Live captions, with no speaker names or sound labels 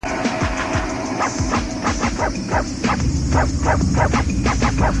It's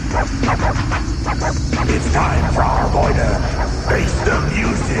time for our boy to face the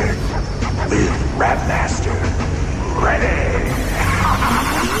music with Rapmaster. Ready?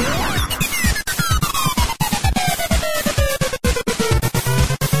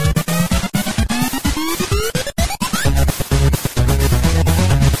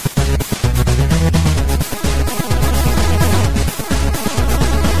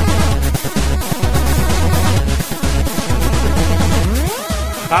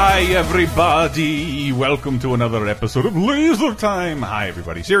 Hi everybody, welcome to another episode of Laser Time. Hi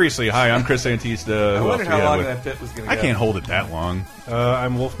everybody, seriously, hi, I'm Chris Antista. I wondered how long that bit was going to go. I can't hold it that long.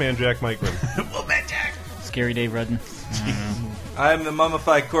 I'm Wolfman Jack Mikeman. Wolfman Jack! Scary Dave Rudden. I'm the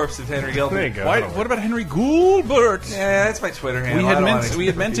mummified corpse of Henry Gilbert. There you go. Why, what about Henry Goulbert? Yeah, that's my Twitter handle. We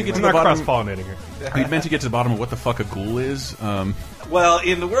had meant to get to I'm the not bottom. cross-pollinating here. We had meant to get to the bottom of what the fuck a ghoul is. Well,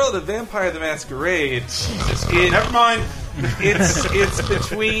 in the world of Vampire the Masquerade, Never mind.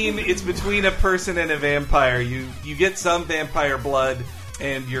 it's between a person and a vampire. You get some vampire blood,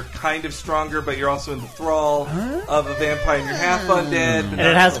 and you're kind of stronger, but you're also in the thrall of a vampire, and you're half undead. And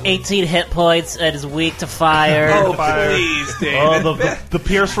it has 18 hit points and is weak to fire. Oh, please, David. Oh, the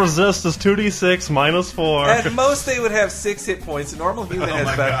Pierce resist is 2d6 minus 4. At most, they would have 6 hit points. A normal human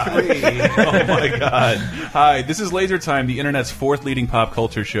has about 3. Oh my god. Hi, this is Laser Time, the internet's fourth leading pop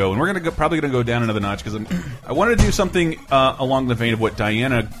culture show, and we're probably going to go down another notch because I wanted to do something along the vein of what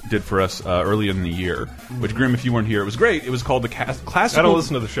Diana did for us early in the year, which, Grim, if you weren't here, it was great. It was called the Classical... I don't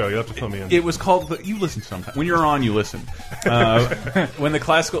listen to the show. You have to fill me in. It was called... You listen sometimes. When you're on, you listen. When the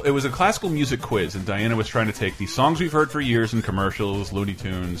classical... It was a classical music quiz, and Diana was trying to take the songs we've heard for years in commercials, Looney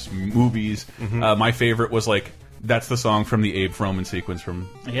Tunes, movies. My favorite was like... That's the song from the Abe Froman sequence from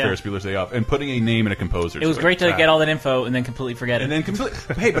Ferris Bueller's Day Off, and putting a name in a composer. It was great to get all that info and then completely forget it. And then completely...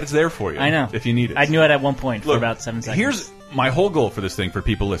 Hey, but it's there for you. I know. If you need it. I knew it at one point Look, for about 7 seconds. Here's my whole goal for this thing for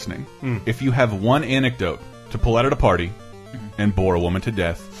people listening. If you have one anecdote to pull out at a party and bore a woman to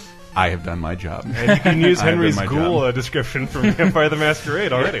death, I have done my job. And you can use I have Henry's done my ghoul job. description from Vampire the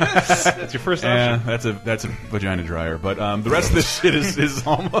Masquerade already. That's your first Yeah, option. that's a vagina dryer, but the rest of this shit is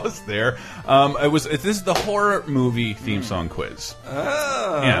almost there. This is the horror movie theme song quiz.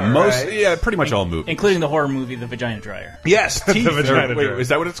 Oh, Yeah, pretty much all movies, including the horror movie The Vagina Dryer. yes, teeth. The vagina Wait, dryer. is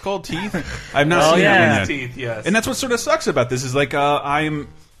that what it's called? Teeth? I've not seen that one yet. Teeth, yes. And that's what sort of sucks about this is like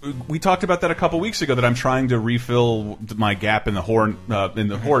we talked about that a couple weeks ago that I'm trying to refill my gap in the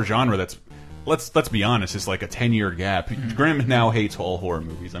horror genre. That's let's be honest, it's like a 10-year gap. Grim now hates all horror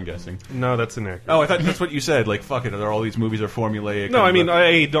movies, I'm guessing. No, that's inaccurate. Oh, I thought that's what you said. Like, fuck it, all these movies are formulaic. No, I mean,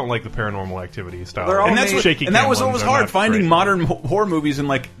 I don't like the Paranormal Activity style. They're all and that's what, shaky and that cam was what ones was are hard not finding great. modern horror movies and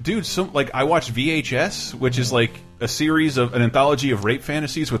like, dude, like I watched VHS, which is like a series of an anthology of rape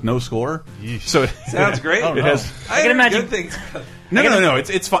fantasies with no score. So Sounds great. It has. I can heard imagine- good things. No.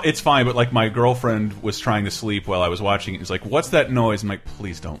 It's fine. But like, my girlfriend was trying to sleep while I was watching it. She's like, "What's that noise?" I'm like,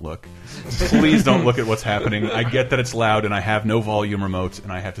 "Please don't look. Please don't look at what's happening. I get that it's loud, and I have no volume remote, and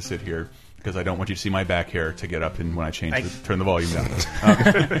I have to sit here because I don't want you to see my back hair to get up and when I turn the volume down."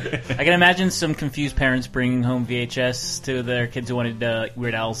 I can imagine some confused parents bringing home VHS to their kids who wanted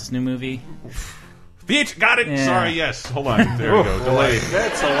Weird Al's new movie. Got it. Yeah. Sorry. Yes. Hold on. There we go. Delayed.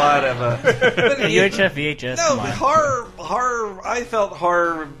 That's a lot of UHF, VHS. No, come on. horror. I felt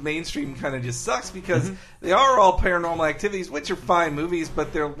horror mainstream kind of just sucks because they are all Paranormal Activities, which are fine movies,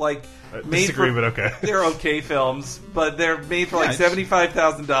 but they're like made disagree, for. but okay. They're okay films, but they're made for like it's-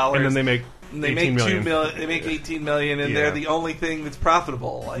 $75,000, And then they make They 18 make million. 2 million. They make 18 million, and Yeah. they're the only thing that's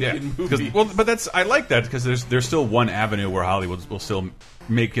profitable. Like Yeah, in movies. but I like that because there's still one avenue where Hollywood will still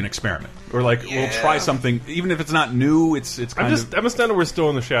make an experiment or like we'll try something even if it's not new. It's kind of I'm astounded we're still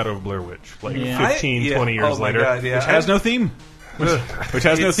in the shadow of Blair Witch, like Yeah. 15, 20 years oh my later. God, yeah. which has no theme. Which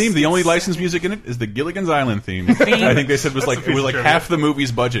has no theme. The only licensed music in it is the Gilligan's Island theme. I think they said was like a it piece was of like trivia. half the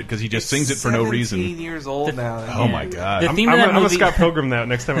movie's budget because he just sings it for no 17 reason. years old now. Oh my god! The theme I'm of that a movie. Scott Pilgrim now.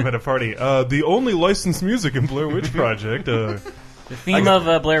 Next time I'm at a party, the only licensed music in Blair Witch Project. The theme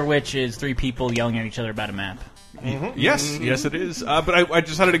of Blair Witch is 3 people yelling at each other about a map. Yes, it is. But I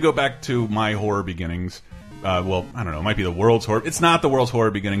decided to go back to my horror beginnings. Well, I don't know. It might be the world's horror. It's not the world's horror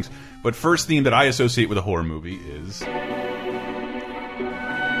beginnings. But first theme that I associate with a horror movie is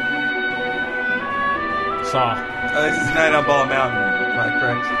Saw. This is Night on Ball Mountain. Am I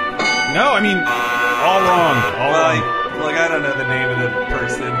correct? no. I mean, all wrong. All wrong. Like I don't know the name of the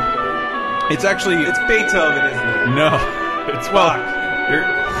person. It's actually It's Beethoven, isn't it? no. It's you're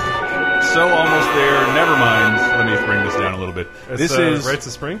so almost there. Never mind. Let me bring this down a little bit. This is Rites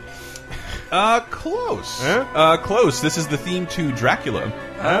of Spring. Close. Yeah? Close. This is the theme to Dracula,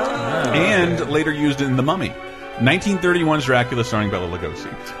 and later used in The Mummy. 1931's Dracula starring Bela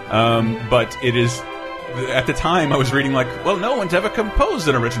Lugosi. But it is, at the time, I was reading like, well, no one's ever composed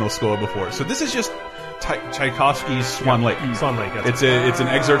an original score before. So this is just Tchaikovsky's Swan Lake. Swan Lake. It's an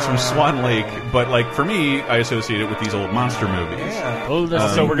excerpt from Swan Lake, but like for me, I associate it with these old monster movies.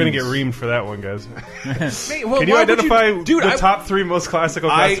 Yeah. So we're gonna get reamed for that one, guys. Well, Can you why would identify dude, the top 3 most classical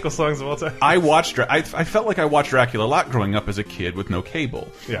songs of all time? I watched. I felt like I watched Dracula a lot growing up as a kid with no cable.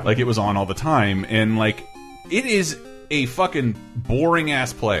 Yeah. Like it was on all the time, and like it is a fucking boring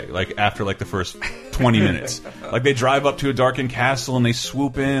ass play. Like after like the first 20 minutes, like they drive up to a darkened castle and they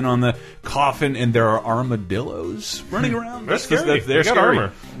swoop in on the coffin, and there are armadillos running around. They're scary. They're They got scary.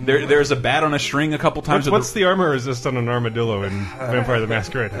 armor. There's a bat on a string a couple times. What's the armor resist on an armadillo in Vampire the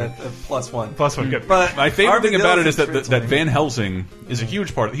Masquerade? +1. Plus 1. Good. But My favorite thing about it is that Armadillo's that Van Helsing is a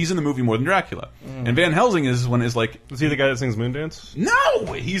huge part. He's in the movie more than Dracula, and Van Helsing is like. Is he the guy that sings Moondance?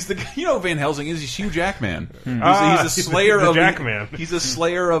 No, he's the Van Helsing is. He's Hugh Jackman. Ah, He's a slayer the of Jackman. He's a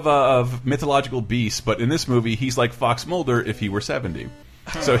slayer of mythological beasts. But in this movie, he's like Fox Mulder if he were 70.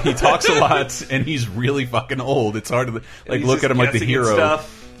 So he talks a lot, and he's really fucking old. It's hard to like look at him like the hero.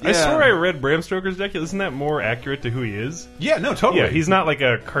 I swear I read Bram Stoker's Dracula. Isn't that more accurate to who he is? Yeah, no, totally. Yeah, he's not like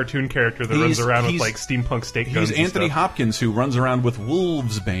a cartoon character that runs around with like steampunk steak guns. He's Anthony and stuff. Hopkins, who runs around with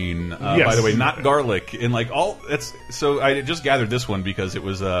wolf's bane. Yes. By the way, not garlic, and like all that's. So I just gathered this one because it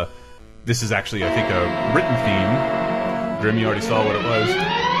was. This is actually, I think, a written theme. Grim, you already saw what it was.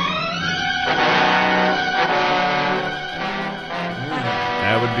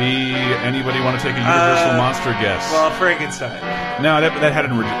 That would be. Anybody want to take a Universal monster guess? Well, Frankenstein. No, that had it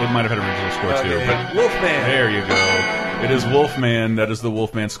might have had an original score too. Okay. But Wolfman. there you go. It is Wolfman. That is the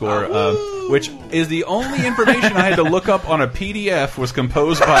Wolfman score, which is the only information I had to look up on a PDF. Was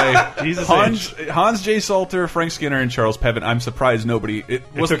composed by Hans J. Salter, Frank Skinner, and Charles Pevin. I'm surprised nobody. It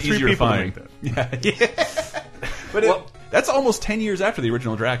wasn't took 3 easier to people to find. make that. Yeah. But that's almost 10 years after the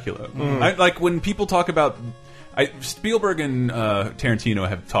original Dracula. Like when people talk about. Spielberg and Tarantino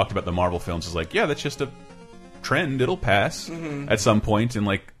have talked about the Marvel films as like, yeah, that's just a trend. It'll pass at some point. And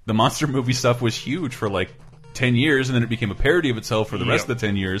like the monster movie stuff was huge for like 10 years, and then it became a parody of itself for the rest of the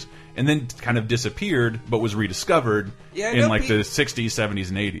 10 years, and then kind of disappeared, but was rediscovered in like the 60s, 70s,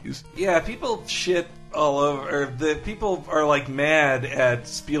 and 80s. Yeah, people shit all over. Or the people are like mad at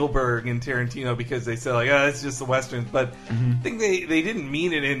Spielberg and Tarantino because they say like, "Oh, it's just the westerns." But I think they didn't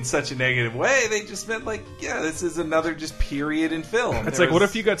mean it in such a negative way. They just meant like, "Yeah, this is another just period in film." It's like, what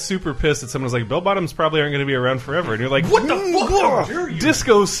if you got super pissed that someone was like, "Bell bottoms probably aren't going to be around forever," and you're like, "What the fuck? How dare you?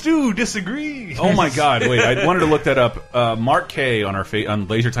 Disco Stew disagree." Oh my god! Wait, I wanted to look that up. Mark Kay on on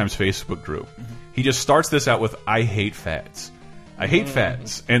Laser Time's Facebook group, he just starts this out with, "I hate fads." I hate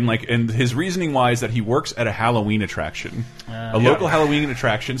fads, and his reasoning why is that he works at a Halloween attraction, a local Halloween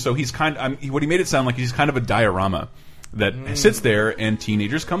attraction. So he's what he made it sound like, he's kind of a diorama that sits there, and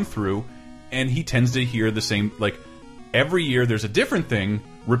teenagers come through, and he tends to hear the same, like every year there's a different thing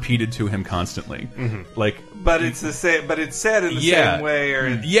repeated to him constantly, but it's the same, but it's said in the same way, or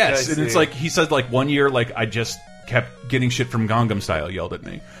yes, and it's like he said, like one year, like I just kept getting shit from Gangnam Style yelled at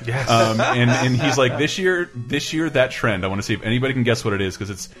me. Yes. And he's like, this year that trend, I want to see if anybody can guess what it is,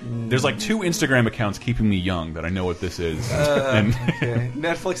 because there's like 2 Instagram accounts keeping me young that I know what this is.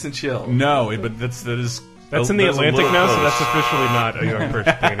 Netflix and chill. No, but that's in the Atlantic now, so that's officially not a young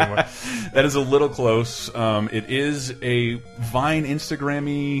person thing anymore. That is a little close. It is a Vine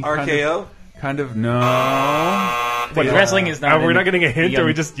Instagram-y RKO? Kind of no. But wrestling is not. We're not getting a hint. Are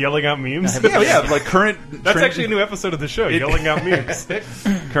we just yelling out memes? Yeah, like current. That's actually a new episode of the show. Yelling out memes.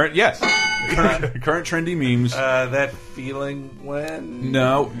 Current trendy memes. That feeling when?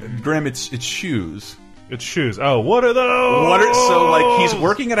 No, Grim. It's shoes. It's shoes. Oh, what are those? So like he's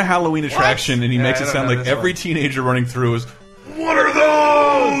working at a Halloween attraction, and he makes it sound like every teenager running through is, "What are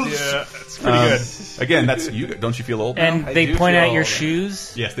those?" Yeah, it's pretty good. Again, that's you. Don't you feel old now? And they point out your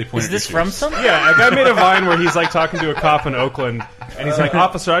shoes. Yes, they point. Is this from something? Yeah, a guy made a Vine where he's like talking to a cop in Oakland, and he's like,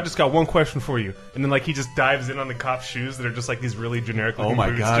 "Officer, I just got one question for you." And then like he just dives in on the cop's shoes that are just like these really generic looking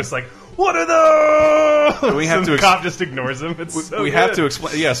boots, just like, "What are those?" We have and to. The cop just ignores him. We have to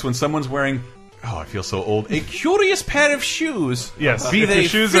explain. Yes, when someone's wearing. Oh, I feel so old. A curious pair of shoes. Yes, be if they the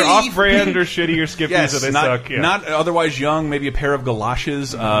shoes are off-brand or shitty or skippy, yes, or they not, suck. Yeah. Not otherwise young. Maybe a pair of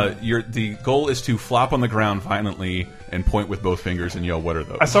galoshes. The goal is to flop on the ground violently and point with both fingers and yell, "What are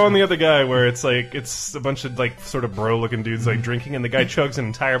those?" I saw on the other guy where it's a bunch of like sort of bro looking dudes like drinking, and the guy chugs an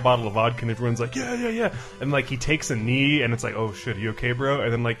entire bottle of vodka, and everyone's like, yeah, and like he takes a knee, and it's like, oh shit, are you okay, bro?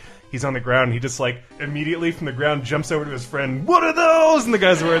 And then like he's on the ground, and he just like immediately from the ground jumps over to his friend. What are those? And the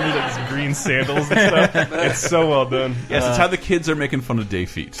guy's wearing these green sandals and stuff. It's so well done. Yes, it's how the kids are making fun of day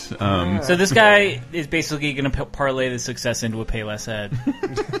feet. So this guy is basically going to parlay the success into a Payless ad.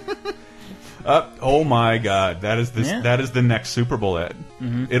 Oh my God, that is that is the next Super Bowl ad.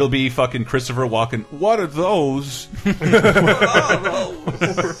 It'll be fucking Christopher Walken. What are those?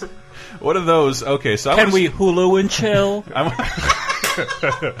 What are those? Okay, so can we Hulu and chill?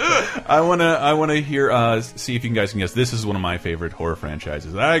 I want to hear. See if you guys can guess. This is one of my favorite horror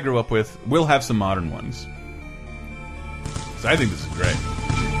franchises that I grew up with. We'll have some modern ones. So I think this is great.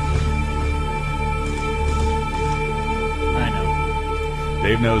 I know.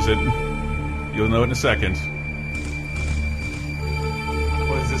 Dave knows it. You'll know it in a second.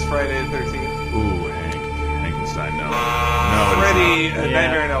 What is this, Friday the 13th? Ooh, Hankenstein, no. No, Freddy,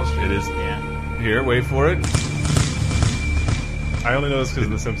 Nightmare on Elm Street. It is. Yeah. Here, wait for it. I only know this because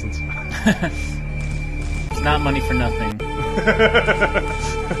of The Simpsons. It's not money for nothing.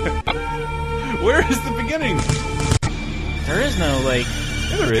 Where is the beginning? There is no, like...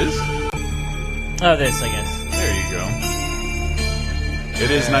 Yeah, there is. Oh, this, I guess. There you go.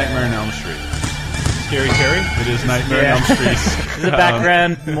 It is Nightmare on Elm Street. Scary Terry? It is Nightmare on Elm Street. This is the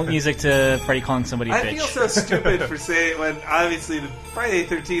background music to Freddy calling somebody a bitch. I feel so stupid for saying when obviously the Friday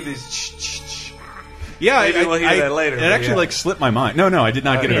the 13th is Yeah, maybe we'll hear that later. It actually like slipped my mind. No, I did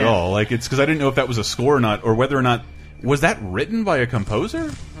not get it at yeah. all. Like it's because I didn't know if that was a score or not, or whether or not was that written by a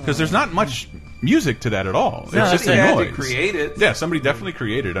composer. Because there's not much music to that at all. No, it's just a had noise. to create it. Yeah, somebody definitely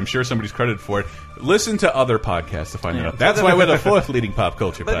created it. I'm sure somebody's credited for it. Listen to other podcasts to find that out. That's why we're the fourth leading pop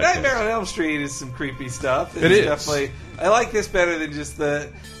culture But podcast. Nightmare on Elm Street is some creepy stuff. It is. Definitely. I like this better than just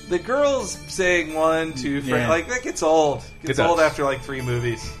the girls saying 1, 2, 3. Yeah. Like that gets old. Gets It does. old after like 3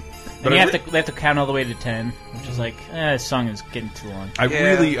 movies. And they have to count all the way to 10, which is like, this song is getting too long. I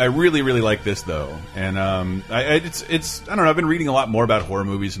really like this though, and it's I don't know. I've been reading a lot more about horror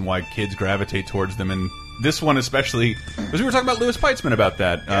movies and why kids gravitate towards them, and this one especially because we were talking about Louis Peitzman about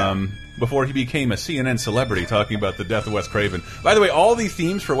that before he became a CNN celebrity, talking about the death of Wes Craven. By the way, all the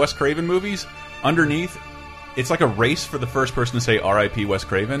themes for Wes Craven movies underneath. It's like a race for the first person to say R.I.P. Wes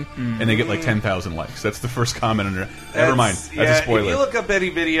Craven, and they get like 10,000 likes. That's the first comment under. Never mind. That's a spoiler. If you look up any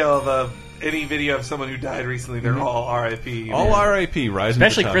video of someone who died recently, they're all R.I.P. All R.I.P. Rising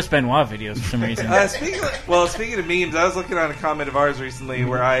Especially to the Chris top. Benoit videos for some reason. Speaking of memes, I was looking on a comment of ours recently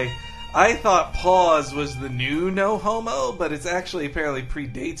where I thought Pause was the new No Homo, but it's actually apparently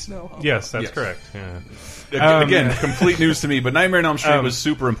predates No Homo. Yes, that's Yes. correct. Yeah. Again, complete news to me, but Nightmare on Elm Street was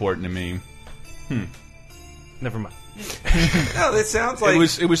super important to me. Never mind. No, that sounds like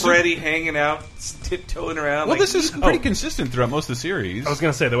It was Freddy hanging out, tiptoeing around. Well, like, this is pretty consistent throughout most of the series. I was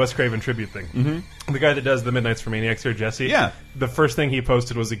going to say the Wes Craven tribute thing. The guy that does the Midnights for Maniacs here, Jesse. Yeah. The first thing he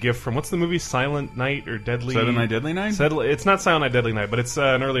posted was a GIF from what's the movie? Silent Night or Deadly? Silent Night, Deadly Night? It's not Silent Night, Deadly Night, but it's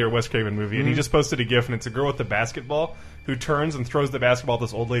an earlier Wes Craven movie, and he just posted a GIF, and it's a girl with the basketball who turns and throws the basketball at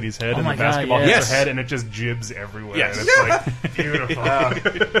this old lady's head, and my the God, basketball yes. hits her head, and it just jibs everywhere. Yes. And it's like beautiful. I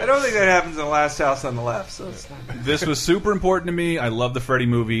don't think that happens in the last house on the left. So it's not This was super important to me. I love the Freddy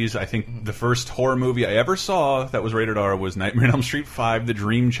movies. I think the first horror movie I ever saw that was rated R was Nightmare on Elm Street 5, The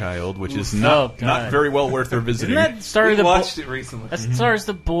Dream Child, which is not very well worth their visiting. Isn't that started we watched it recently. That stars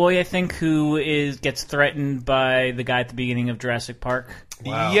the boy, I think, who gets threatened by the guy at the beginning of Jurassic Park.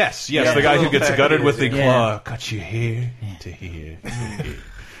 Wow. Yes, Yeah, the guy who little gets fat gutted dude, with the yeah. claw. Cut you here to here.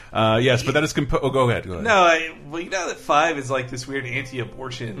 Yes, but that is go ahead. No, you know that 5 is like this weird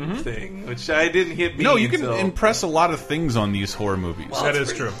anti-abortion thing, which I didn't hit me. No, you can until... impress a lot of things on these horror movies. Well, That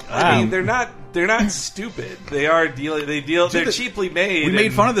it's is pretty- true. I mean, they're not stupid. They are they're cheaply made. We made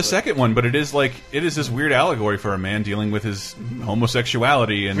and- fun of the second one, but it is this weird allegory for a man dealing with his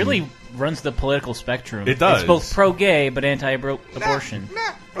homosexuality and Really runs the political spectrum. It does. It's both pro-gay but anti-abortion.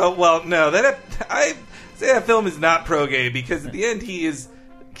 Well, no, I say that film is not pro-gay because at the end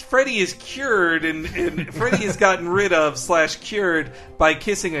Freddy is cured and Freddy is gotten rid of / cured by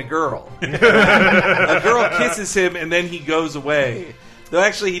kissing a girl. A girl kisses him and then he goes away. Though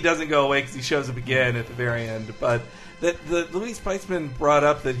actually he doesn't go away because he shows up again at the very end. But the Louis Peitzman brought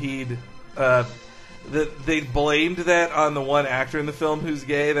up that he'd they blamed that on the one actor in the film who's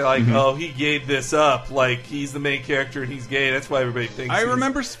gay. They're like, oh, he gave this up. Like, he's the main character and he's gay. That's why everybody thinks I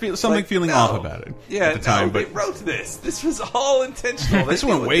remember something feeling off about it at the time. But they wrote this. This was all intentional. This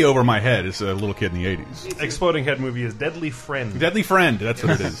went way over my head as a little kid in the 80s. Exploding Head movie is Deadly Friend. Deadly Friend, that's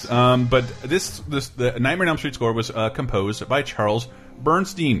what it is. But the Nightmare on Elm Street score was composed by Charles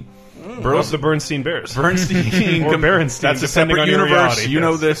Bernstein. Of the Bernstein Bears. Bernstein. Or Berenstein, that's a separate universe. You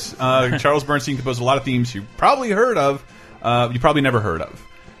know this. Charles Bernstein composed a lot of themes you probably heard of, you probably never heard of,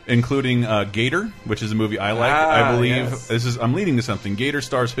 including Gator, which is a movie I like. I believe I'm leading to something. Gator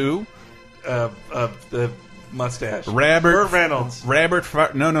stars who? The mustache. Burt Reynolds.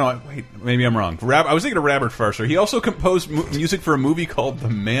 No, wait, maybe I'm wrong. I was thinking of Robert Farser. He also composed music for a movie called The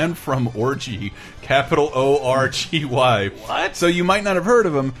Man from Orgy, capital O-R-G-Y. What? So you might not have heard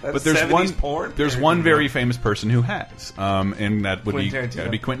of him, That's but there's 70s porn? There's one very famous person who has, and that would Quentin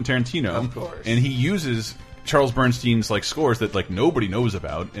be Quentin Tarantino. Of course. And he uses Charles Bernstein's like scores that like nobody knows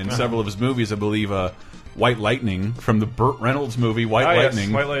about in several of his movies. I believe White Lightning from the Burt Reynolds movie White Lightning.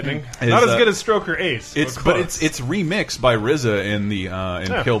 Yes, White Lightning. Is, not as good as Stroker Ace. It's remixed by RZA in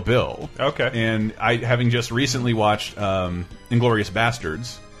the Kill Bill. Okay. And having just recently watched Inglourious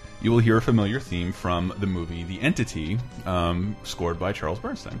Bastards, you will hear a familiar theme from the movie The Entity, scored by Charles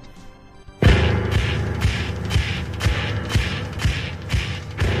Bernstein.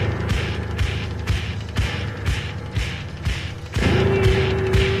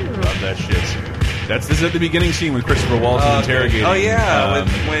 Love that shit. This is at the beginning scene when Christopher Waltz is interrogating. Oh yeah,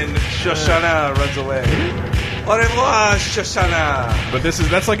 when Shoshana runs away. Au revoir, Shoshana. But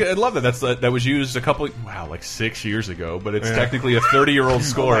that's like, I love that. That was used like 6 years ago, but it's technically a 30-year-old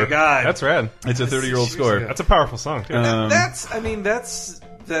score. Oh my god, that's rad. It's a 30-year-old score. That's a powerful song too. That's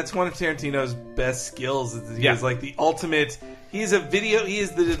one of Tarantino's best skills. He is like the ultimate. He's a video. He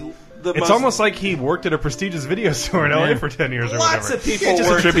is the it's almost like he worked at a prestigious video store in LA for 10 years or whatever. Lots of people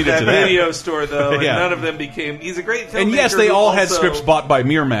worked at that video store, though, and none of them became... He's a great filmmaker. And yes, they all had scripts bought by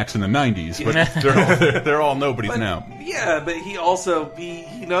Miramax in the 90s, but they're all nobodies now. Yeah, but he also...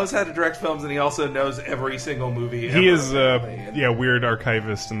 He knows how to direct films, and he also knows every single movie ever. He is a weird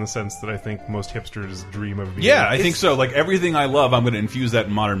archivist in the sense that I think most hipsters dream of being. Yeah, I think so. Like, everything I love, I'm going to infuse that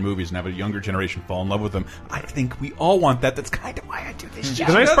in modern movies and have a younger generation fall in love with them. I think we all want that. That's kind of why I do this show.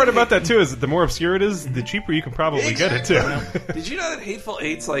 The nice part about that, too, is that the more obscure it is, the cheaper you can probably get it, too. Did you know that Hateful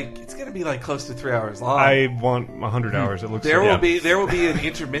Eight's it's going to be close to 3 hours long? I want 100 hours. It looks there will be an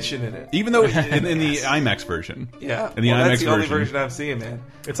intermission in it. Even though in the IMAX version. Yeah. In the IMAX that's the only version I'm seeing, man.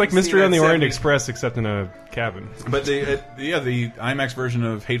 It's like Mystery on the Orient Express, except in a cabin. But the IMAX version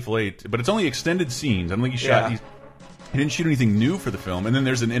of Hateful Eight, but it's only extended scenes. I don't think he shot. He didn't shoot anything new for the film, and then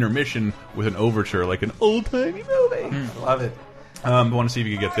there's an intermission with an overture, like an old-timey movie. Love it. I want to see if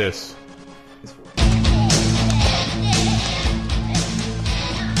you can get this.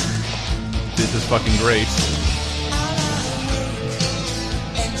 This is fucking great.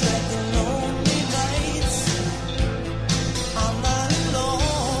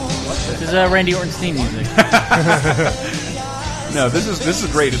 This is Randy Orton's theme music. No, this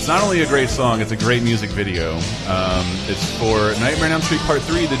is great. It's not only a great song; it's a great music video. It's for Nightmare on Elm Street Part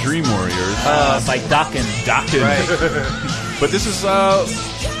 3: The Dream Warriors by Dokken. Right. But this is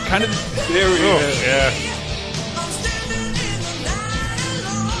kind of there we go. Yeah.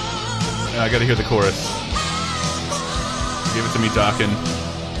 I gotta hear the chorus. Give it to me, Dokken.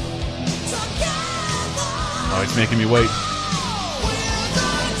 Oh, it's making me wait.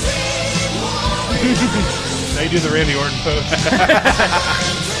 Now you do the Randy Orton pose.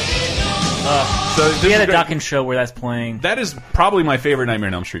 So we had a Dokken show where that's playing. That is probably my favorite Nightmare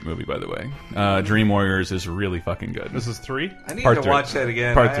on Elm Street movie, by the way. Dream Warriors is really fucking good. This is 3? I need to watch that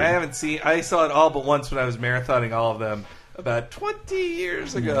again. Part 3. I haven't seen... I saw it all but once when I was marathoning all of them about 20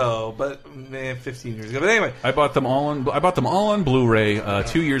 years ago, but 15 years ago. But anyway, I bought them all on Blu-ray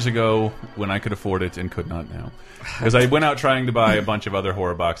 2 years ago when I could afford it and could not now. Because I went out trying to buy a bunch of other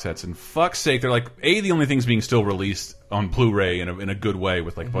horror box sets, and fuck's sake, they're like, the only things being still released on Blu-ray in a good way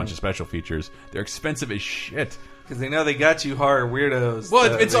with like a bunch of special features. They're expensive as shit. Because they know they got you horror weirdos.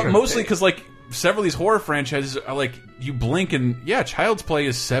 Well, it's mostly because like several of these horror franchises are like, you blink and Child's Play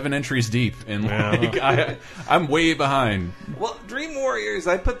is 7 entries deep, and like I'm way behind. Well, Dream Warriors,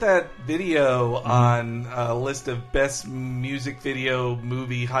 I put that video on a list of best music video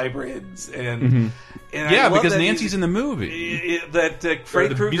movie hybrids, and because Nancy's in the movie.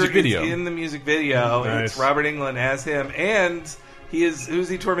 Freddy Krueger is in the music video. Nice. It's Robert Englund as him, and who's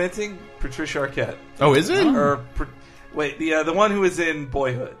he tormenting? Patricia Arquette. Oh, is it? The one who was in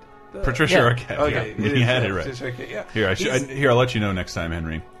Boyhood. Patricia Arquette. Okay, he had it right. Patricia Arquette, Here, I'll let you know next time,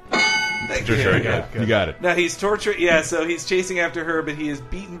 Henry. Sure, you got it. Now he's tortured. Yeah, so he's chasing after her, but he is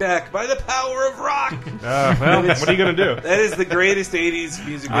beaten back by the power of rock. Well, what are you going to do? That is the greatest '80s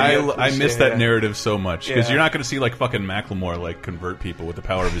music video. I miss that narrative so much because you're not going to see like fucking Macklemore like convert people with the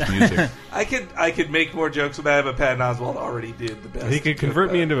power of his music. I could make more jokes about it, but Patton Oswalt already did the best. He could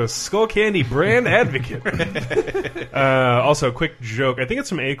convert me into a Skull Candy brand advocate. Also, a quick joke. I think it's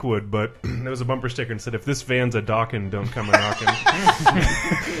from Achewood, but there was a bumper sticker and said, "If this van's a dockin', don't come a knockin'."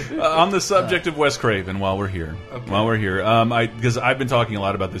 On the subject of Wes Craven, while we're here, because I've been talking a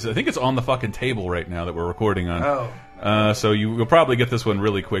lot about this. I think it's on the fucking table right now that we're recording on. So you'll probably get this one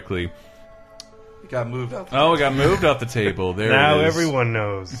really quickly. It got moved out. It got moved off the table. There. Now it is. Everyone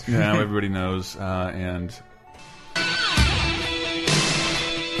knows. Now everybody knows, and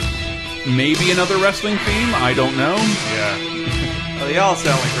maybe another wrestling theme. I don't know. Yeah. Well, they all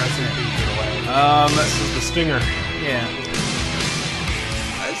sound like wrestling themes in a way. This is the stinger. Yeah.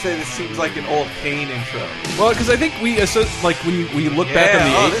 I'd say this seems like an old Kane intro. Well, because I think like when we look back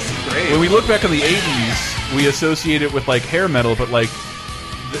on the this is great. when we look back on the '80s, we associate it with like hair metal, but like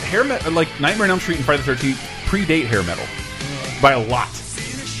the hair metal, like Nightmare on Elm Street and Friday the 13th predate hair metal by a lot.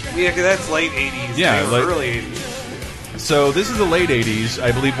 Yeah, because that's late '80s. Yeah, like, early '80s. So this is the late '80s.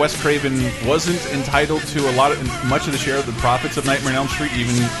 I believe Wes Craven wasn't entitled to much of the share of the profits of Nightmare on Elm Street,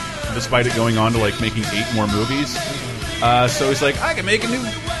 even despite it going on to like making 8 more movies. So he's like, I can make a new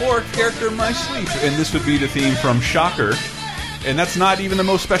horror character in my sleep, and this would be the theme from Shocker, and that's not even the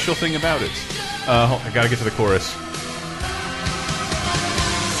most special thing about it. I gotta get to the chorus.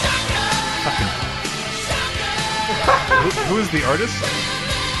 Who is the artist?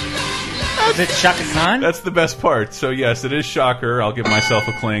 Is it Shaka Khan? That's the best part. So yes, it is Shocker. I'll give myself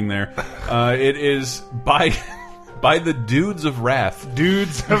a clang there. It is by the Dudes of Wrath.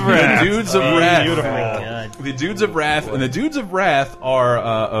 Dudes of Wrath. The Dudes of Wrath. Beautiful. The Dudes of Wrath, and the Dudes of Wrath are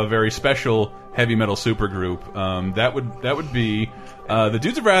a very special heavy metal supergroup. That would be the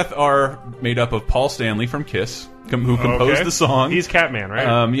Dudes of Wrath are made up of Paul Stanley from Kiss, who composed the song. He's Catman,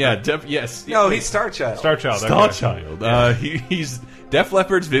 right? Yes. No, he's Starchild. Starchild. He's Def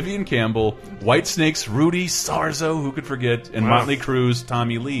Leppard's Vivian Campbell, Whitesnake's Rudy Sarzo, who could forget, and Motley Crue's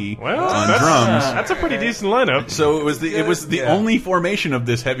Tommy Lee on drums. That's a pretty decent lineup. So it was the only formation of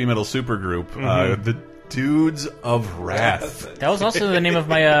this heavy metal supergroup, the Dudes of Wrath. That was also the name of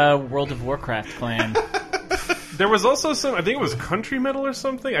my World of Warcraft clan. There was also some, I think it was country metal or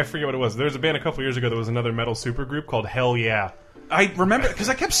something. I forget what it was. There was a band a couple years ago that was another metal supergroup called Hell Yeah. I remember because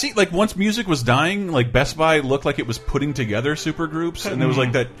I kept seeing like once music was dying, like Best Buy looked like it was putting together supergroups, and there was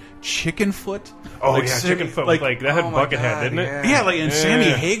like that Chicken Foot. Oh like, yeah, Chicken Foot. Like that had Buckethead, didn't it? Yeah, like and Sammy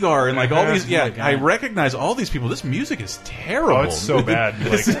Hagar and like all these. Yeah, I recognize all these people. This music is terrible. Oh, it's so bad.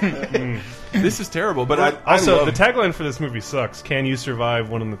 This is terrible. But also, the tagline for this movie sucks. Can you survive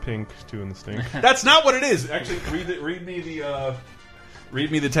 1 in the pink, 2 in the stink? That's not what it is. Actually, read me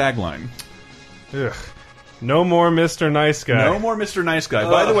the tagline. Ugh. No more Mr. Nice Guy. No more Mr. Nice Guy.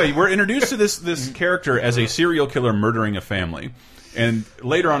 By the way, we're introduced to this character as a serial killer murdering a family. And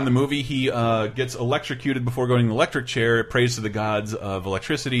later on in the movie, he gets electrocuted before going in the electric chair, prays to the gods of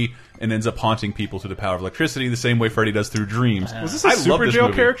electricity, and ends up haunting people through the power of electricity, the same way Freddy does through dreams. Was this a Super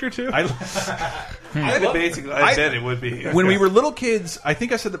Jail character, too? I bet it would be. When we were little kids, I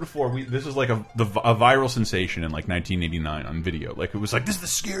think I said that before, this was like a viral sensation in like 1989 on video. Like, it was like, this is the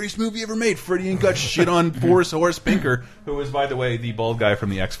scariest movie ever made. Freddy ain't got shit on Horace Pinker, who was, by the way, the bald guy from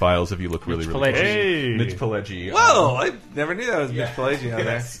the X-Files, if you look really close. Hey. Mitch Pileggi. Whoa, I never knew that was Mitch Pileggi on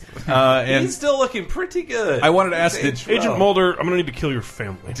there. And he's still looking pretty good. I wanted to ask, Agent Mulder, I'm going to need to kill your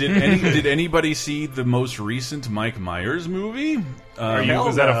family. Did anybody see the most recent Mike Myers movie?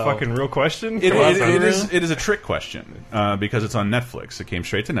 Is that a fucking real question? It is a trick question because it's on Netflix. It came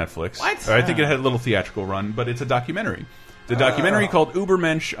straight to Netflix. What? I think it had a little theatrical run, but it's a documentary. The documentary called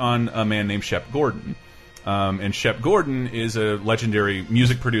Ubermensch on a man named Shep Gordon. And Shep Gordon is a legendary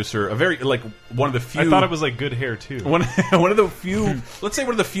music producer, one of the few. I thought it was like Good Hair too. One of the few, let's say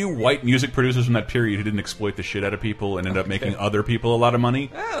one of the few white music producers from that period who didn't exploit the shit out of people and ended up making other people a lot of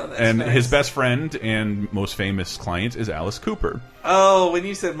money. Oh, and nice. his best friend and most famous client is Alice Cooper. Oh, when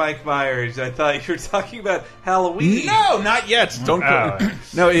you said Mike Myers, I thought you were talking about Halloween. No, not yet. Don't.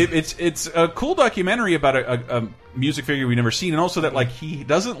 No, it's a cool documentary about a music figure we've never seen, and also that like he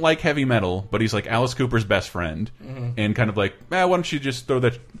doesn't like heavy metal, but he's like Alice Cooper's best friend, and kind of like, why don't you just throw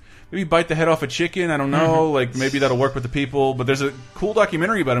that, maybe bite the head off a chicken? I don't know, like maybe that'll work with the people. But there's a cool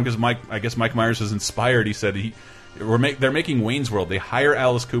documentary about him because I guess Mike Myers was inspired. He said they're making Wayne's World. They hire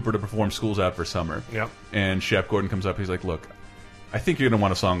Alice Cooper to perform School's Out for Summer. Yep. And Shep Gordon comes up. He's like, look, I think you're gonna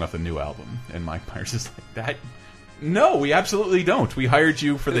want a song off the new album. And Mike Myers is like, no, we absolutely don't. We hired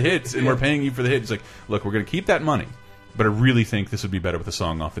you for the hits, and we're paying you for the hits. It's like, look, we're going to keep that money, but I really think this would be better with a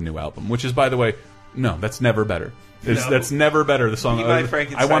song off the new album, which is, by the way, no, that's never better. That's never better. The song Feed My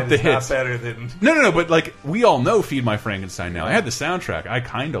Frankenstein I want the is hits. not better than... No, but like we all know Feed My Frankenstein now. I had the soundtrack. I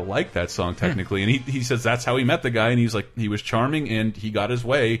kind of like that song technically, and he says that's how he met the guy, and he's like he was charming and he got his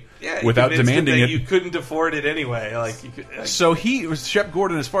way without demanding it. You couldn't afford it anyway. Like, you could, so Shep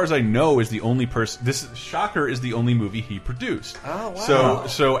Gordon, as far as I know, is the only person. This Shocker is the only movie he produced. Oh wow!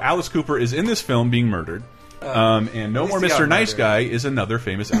 So Alice Cooper is in this film being murdered. And No More Mr. Nice Guy is another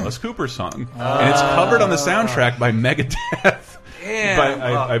famous Alice Cooper song. And it's covered on the soundtrack by Megadeth. Damn,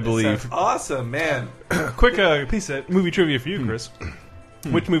 I believe. Awesome, man. Quick piece of movie trivia for you, Chris.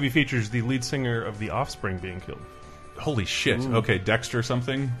 Which movie features the lead singer of The Offspring being killed? Holy shit. Okay, Dexter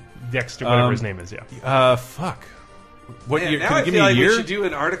something? Dexter, whatever his name is, yeah. Fuck. What year? Now Can I you give feel me a like year? we should do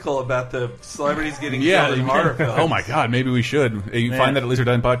an article about the celebrities getting killed in horror films. Oh my god, maybe we should. You can find that at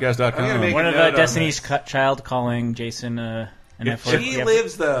lasertimepodcast.com. One of Destiny's Child calling Jason an F-word. She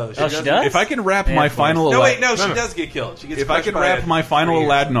lives though. She does? If I can wrap my final... No, wait, no, she does get killed. She gets if I crushed can by wrap a my final tree.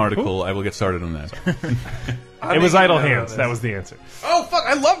 Aladdin article, I will get started on that. It was Idle Hands. That was the answer. Oh fuck!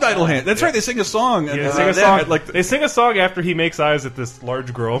 I loved Idle Hands. That's right. They sing a song. And They sing a song. They sing a song after he makes eyes at this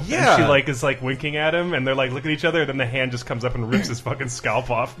large girl. Yeah. And she is winking at him, and they're like looking at each other, and then the hand just comes up and rips his fucking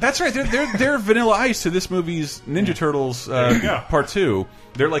scalp off. That's right. They're Vanilla Ice to this movie's Ninja Turtles Part 2.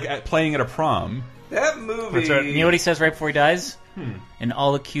 They're like playing at a prom. That movie. That's right. You know what he says right before he dies? And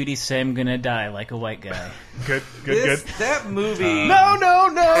all the cuties say I'm gonna die like a white guy. Good. That movie. No.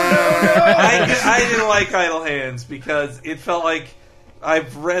 I didn't like Idle Hands because it felt like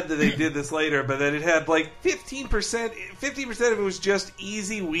I've read that they did this later, but that it had like 15% of it was just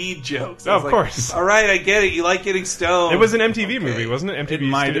easy weed jokes. Oh, of course. All right, I get it. You like getting stoned. It was an MTV movie, wasn't it?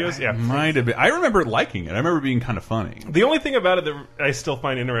 MTV Studios? Yeah. Might have been. I remember liking it. I remember being kind of funny. The only thing about it that I still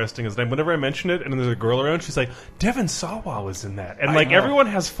find interesting is that whenever I mention it and there's a girl around, she's like, Devon Sawa was in that. And everyone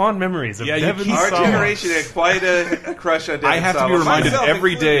has fond memories of Devon Sawa. Our generation had quite a crush on Devon Sawa. I have to be reminded Myself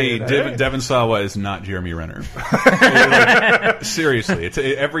every day included. Devon Sawa is not Jeremy Renner. Seriously. It's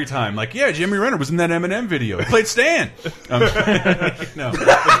every time. Like, yeah, Jeremy Renner was in that Eminem video. He played Stan. No, not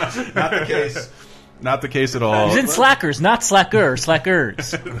the case. Not the case at all. He's in Slackers, not Slackers.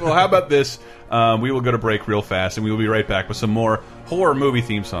 Well, how about this? We will go to break real fast, and we will be right back with some more horror movie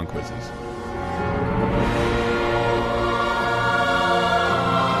theme song quizzes.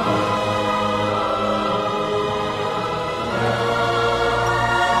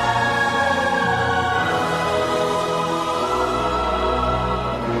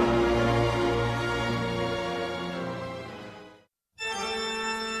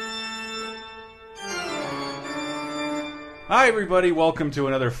 Hi everybody, welcome to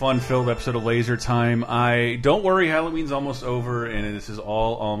another fun-filled episode of Laser Time. Don't worry, Halloween's almost over and this is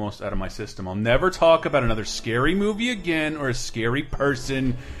all almost out of my system. I'll never talk about another scary movie again or a scary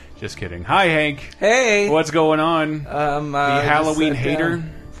person. Just kidding. Hi Hank. Hey. What's going on? The Halloween hater?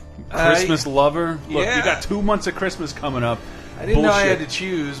 Christmas lover? Look, you got 2 months of Christmas coming up. I didn't know I had to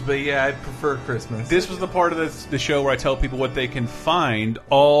choose, but yeah, I prefer Christmas. This was the part of the show where I tell people what they can find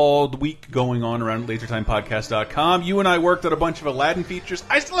all the week going on around LaserTimePodcast.com. You and I worked on a bunch of Aladdin features.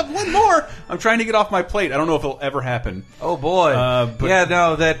 I still have one more. I'm trying to get off my plate. I don't know if it'll ever happen. Oh boy!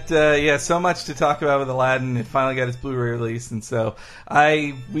 But so much to talk about with Aladdin. It finally got its Blu-ray release, and so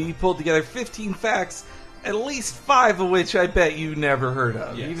we pulled together 15 facts. At least 5 of which I bet you never heard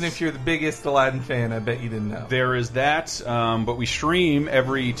of. Yes. Even if you're the biggest Aladdin fan, I bet you didn't know. There is that, but we stream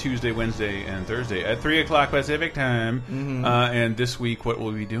every Tuesday, Wednesday, and Thursday at 3 o'clock Pacific time. And this week, what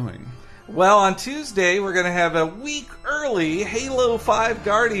will we be doing? Well, on Tuesday, we're going to have a week early Halo 5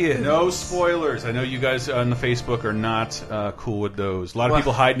 Guardians. No spoilers. I know you guys on the Facebook are not cool with those. A lot of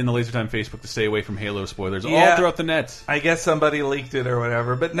people hiding in the Laser Time Facebook to stay away from Halo spoilers all throughout the net. I guess somebody leaked it or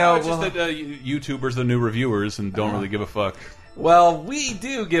whatever, but no. It's just that YouTubers are the new reviewers and don't really give a fuck. Well, we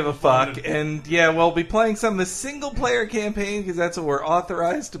do give a fuck, and we'll be playing some of the single-player campaign because that's what we're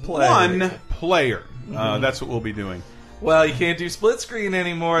authorized to play. One player. That's what we'll be doing. Well, you can't do split screen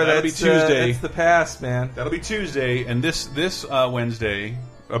anymore. That'll be Tuesday. That's the past, man. That'll be Tuesday, and this Wednesday,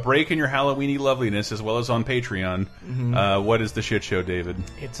 a break in your Halloweeny loveliness, as well as on Patreon. What is the shit show, David?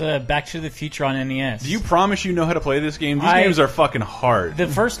 It's Back to the Future on NES. Do you promise you know how to play this game? These games are fucking hard. The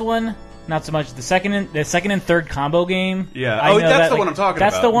first one, not so much. The second and third combo game. Yeah. That's the one I'm talking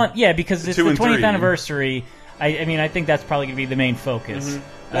about. That's the one. Yeah, because it's the 20th 3. anniversary. I think that's probably going to be the main focus.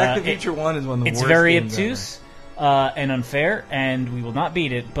 Back to the Future 1 is one of the worst. It's very games obtuse. And unfair, and we will not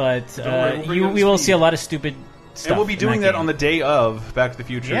beat it. But We'll we will see a lot of stupid stuff. And we'll be in doing that game. on the day of Back to the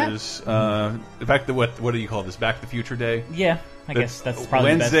Future's. Back to what do you call this? Back to the Future Day. Yeah, I guess that's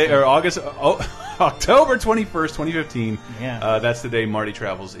probably Wednesday the best October 21st, 2015. Yeah. That's the day Marty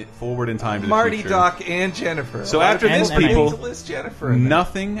travels forward in time to the Marty, future. Doc, and Jennifer. So after And- this, and people, to list Jennifer in there.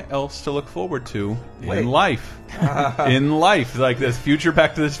 nothing else to look forward to Wait. in life. In life, like this future,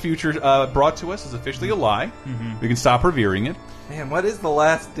 Back to this Future brought to us is officially a lie. We can stop revering it. Man, what is the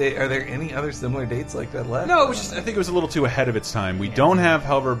last date? Are there any other similar dates like that left? No, it was just, I think it was a little too ahead of its time. We don't have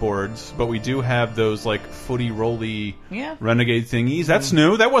hoverboards, but we do have those like footy rolly renegade thingies. That's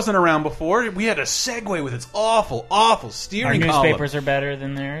new. That wasn't around before. We had a Segway with its awful Our steering column. newspapers are better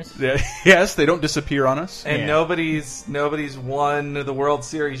than theirs. Yes, they don't disappear on us. And nobody's won the World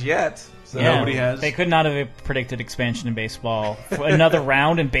Series yet. So nobody has. They could not have predicted expansion in baseball. Another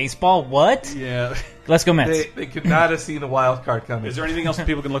round in baseball? What? Yeah. Let's go Mets. They could not have seen the wild card coming. Is there anything else that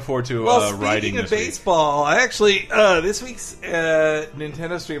people can look forward to Well, writing speaking of this week? baseball, I actually this week's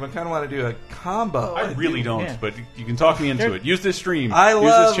Nintendo stream, I kind of want to do a combo. I really don't, Yeah. but you can talk me into it. Use this stream. I Use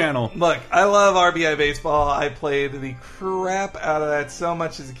love this channel. Look, I love RBI baseball. I played the crap out of that so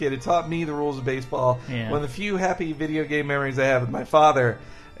much as a kid. It taught me the rules of baseball. Yeah. One of the few happy video game memories I have with my father.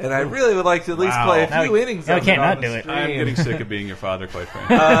 And I really would like to at least play a Now few we- innings. now we of can't it on not the do it. stream. I'm getting sick of being your father, quite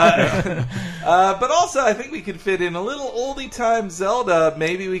frankly. But also, I think we could fit in a little oldie time Zelda.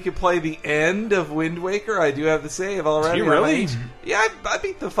 Maybe we could play the end of Wind Waker. I do have the save already. Do you really? Yeah, I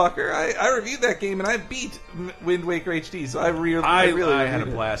beat the fucker. I reviewed that game and I beat Wind Waker HD. So I really I reviewed had a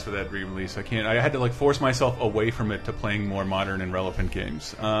it. blast with that re-release. I had to like force myself away from it to playing more modern and relevant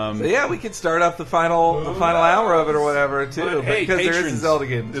games. So yeah, we could start up the final hour of it or whatever too, But, hey, because there is a patrons, Zelda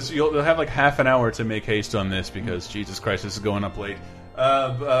game. You'll have like half an hour to make haste on this because Jesus Christ, this is going up late.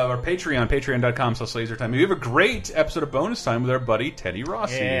 Our patreon.com/lasertime. We have a great episode of Bonus Time with our buddy Teddy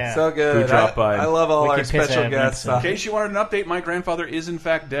Rossi. Yeah. So good. Who dropped by. I love all We our could piss special at guests. next In case you wanted an update, my grandfather is in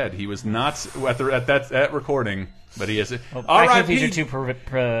fact dead. He was not at that recording, but he is. Back to the R.I.P. Future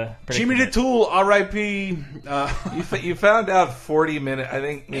 2 Jimmy the Tool. R.I.P. You found out 40 minutes. I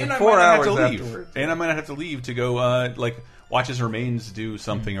think And I 4 might hours have to leave. afterwards. And I might have to leave to go watch his remains do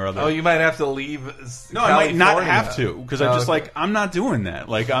something or other. Oh, you might have to leave. No, I might not California. have to because I'm just like I'm not doing that.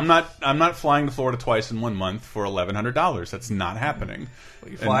 Like I'm not flying to Florida twice in 1 month for $1,100. That's not happening. Are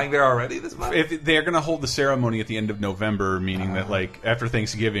you flying there already this month? If they're going to hold the ceremony at the end of November, meaning that like after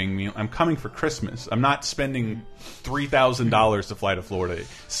Thanksgiving, I'm coming for Christmas. I'm not spending $3,000 to fly to Florida.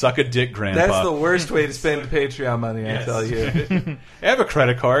 Suck a dick, Grandpa. That's the worst way to spend Patreon money, I tell you. I have a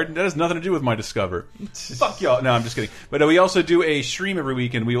credit card. That has nothing to do with my Discover. Fuck y'all. No, I'm just kidding. But we also do a stream every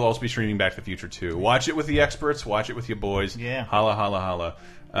week, and we will also be streaming Back to the Future too. Watch it with the experts. Watch it with your boys. Yeah. Holla, holla, holla.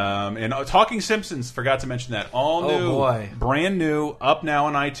 And Talking Simpsons, forgot to mention that. All Oh, new, boy. brand new, up now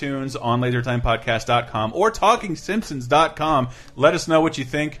on iTunes, on LaserTimePodcast.com or TalkingSimpsons.com. Let us know what you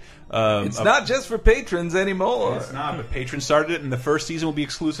think. It's not just for patrons anymore. It's not, but patrons started it, and the first season will be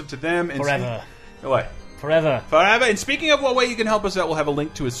exclusive to them. And Forever. What? Forever. Forever. And speaking of what way you can help us out, we'll have a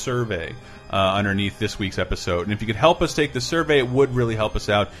link to a survey underneath this week's episode. And if you could help us take the survey, it would really help us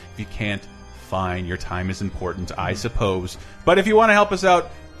out. If you can't, fine. Your time is important, I suppose. But if you want to help us out,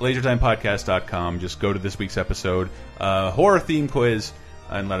 LaserTimePodcast.com. Just go to this week's episode, horror theme quiz,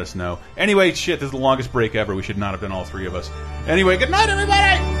 and let us know. Anyway, shit, this is the longest break ever. We should not have done all three of us. Anyway, good night,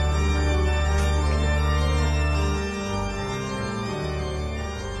 everybody!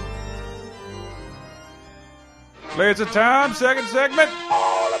 Laser Time, second segment.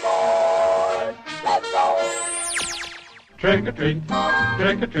 All aboard! Let's go! Trick or treat,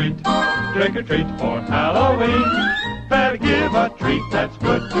 trick or treat, trick or treat for Halloween. Better give a treat that's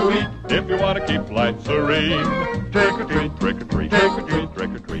good to eat if you want to keep life serene. Trick or treat, trick or treat, trick or treat, trick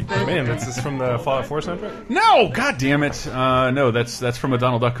or treat. Man, this is from the Fallout 4 soundtrack? No, god damn it. No, that's from a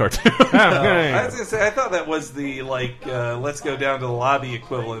Donald Duck cartoon. I was gonna say, I thought that was the let's go down to the lobby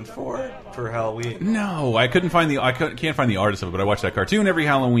equivalent for Halloween. No, I can't find the artist of it, but I watch that cartoon every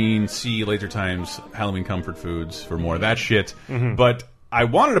Halloween. See Laser Time's Halloween comfort foods for more of that shit. But I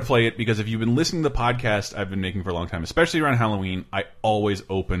wanted to play it because if you've been listening to the podcast I've been making for a long time, especially around Halloween, I always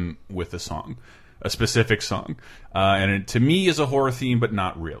open with a song, a specific song, and it, to me, is a horror theme, but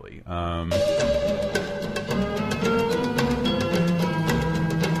not really.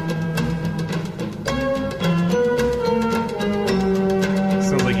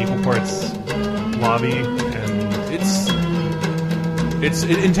 Sounds like equal parts lobby and It's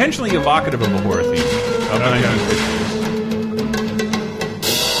intentionally evocative of a horror theme. Of the 1950s.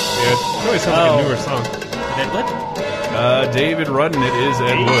 it really sounds like a newer song. Deadwood? David Rudden, it is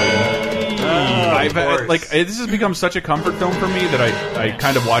Ed Wood. This has become such a comfort film for me that I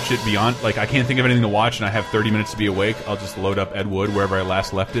kind of watch it beyond. Like, I can't think of anything to watch, and I have 30 minutes to be awake. I'll just load up Ed Wood wherever I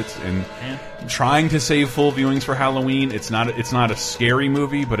last left it, and trying to save full viewings for Halloween. It's not a scary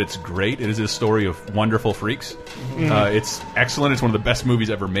movie, but it's great. It is a story of wonderful freaks. It's excellent. It's one of the best movies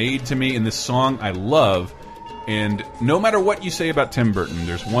ever made to me. And this song I love. And no matter what you say about Tim Burton,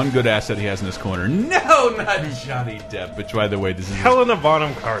 there's one good asset he has in this corner. No, not Johnny Depp. Which, by the way, this is Helena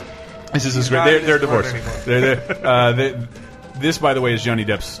Bonham Carter. This is great. They're divorced. This, by the way, is Johnny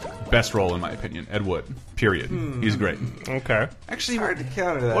Depp's best role in my opinion. Ed Wood. Period. He's great. Okay. Actually, hard to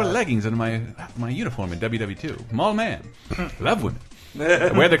counter that. What leggings in my uniform in WW2? Mall man. Love women.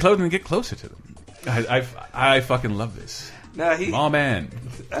 Wear their clothing and get closer to them. I fucking love this. No, Mall man.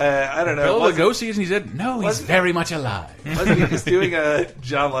 I don't know. Bela Lugosi, and he said, "No, he's very much alive." Wasn't he just doing a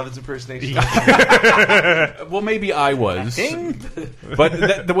John Lovitz impersonation? Well, maybe I was.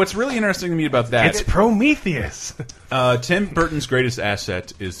 But what's really interesting to me about that... It's Prometheus. Tim Burton's greatest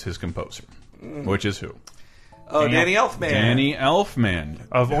asset is his composer, which is who? Oh, Danny Elfman. Danny Elfman.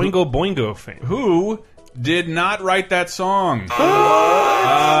 Of Oingo Boingo fame. Who did not write that song.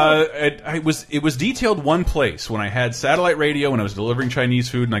 It was detailed one place when I had satellite radio when I was delivering Chinese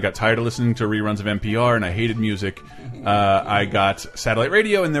food and I got tired of listening to reruns of NPR and I hated music. I got satellite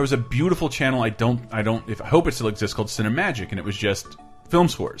radio and there was a beautiful channel I hope it still exists called Cinemagic, and it was just film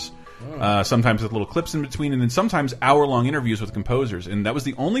scores. Sometimes with little clips in between, and then sometimes hour-long interviews with composers. And that was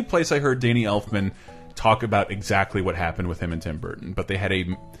the only place I heard Danny Elfman talk about exactly what happened with him and Tim Burton. But they had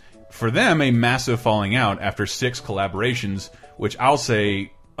for them, a massive falling out after 6 collaborations, which I'll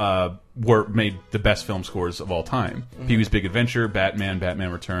say made the best film scores of all time. Pee-wee's Big Adventure, Batman,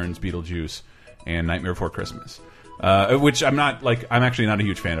 Batman Returns, Beetlejuice, and Nightmare Before Christmas. Which I'm actually not a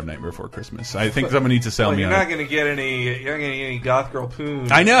huge fan of Nightmare Before Christmas. I think someone needs to sell me on it. You're not going to get any Goth Girl Poon.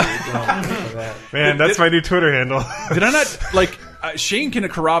 I know. Man, that's my new Twitter handle. Did I not, Shane can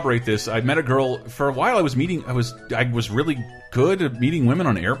corroborate this. I met a girl, for a while I was really good at meeting women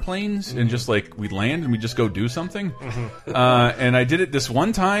on airplanes, and just we'd land and we'd just go do something. And I did it this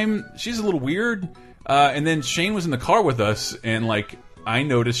one time. She's a little weird. And then Shane was in the car with us, and I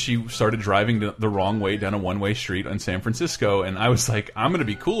noticed she started driving the wrong way down a one-way street in San Francisco, and I was like, I'm going to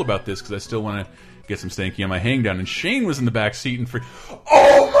be cool about this because I still want to get some stanky on my hang down. And Shane was in the back seat and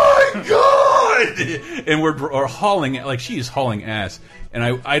oh my god! And we're hauling, she's hauling ass.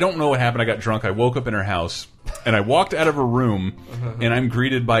 And I don't know what happened. I got drunk. I woke up in her house, and I walked out of her room, and I'm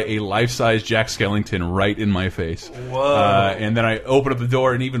greeted by a life-size Jack Skellington right in my face. Whoa! And then I open up the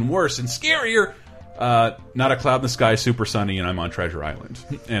door, and even worse and scarier. Not a cloud in the sky, super sunny, and I'm on Treasure Island,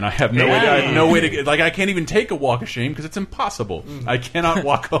 and I have no way to get. I can't even take a walk of shame because it's impossible. I cannot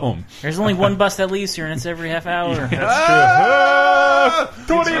walk home. There's only one bus that leaves here, and it's every half hour. That's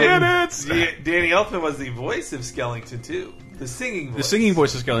true. 20 minutes. Danny Elfman was the voice of Skellington too. The singing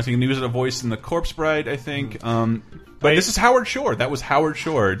voice of Skellington. He was a voice in The Corpse Bride, I think. But this is Howard Shore. That was Howard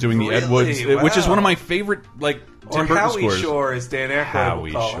Shore doing the Ed Wood, which is one of my favorite Tim Burton Howie scores. Shore, as Dan Aykroyd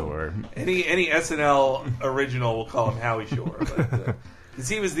Howie will call Shore. him. Any SNL original will call him Howie Shore. Because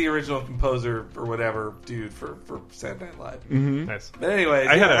he was the original composer or whatever dude for Saturday Night Live. Nice. But anyway,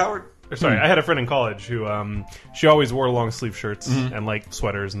 I had a friend in college who she always wore long sleeve shirts and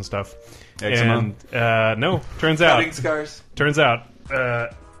sweaters and stuff. Eczema? And no, turns out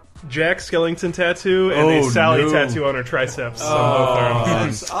Jack Skellington tattoo and a Sally tattoo on her triceps.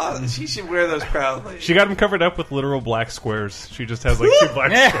 That's awesome. She should wear those proudly. She got them covered up with literal black squares. She just has 2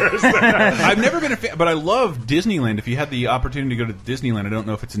 black squares. I've never been a fan, but I love Disneyland. If you had the opportunity to go to Disneyland, I don't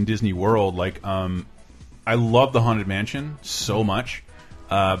know if it's in Disney World. I love the Haunted Mansion so much,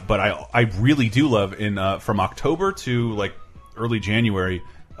 but I really do love from October to early January.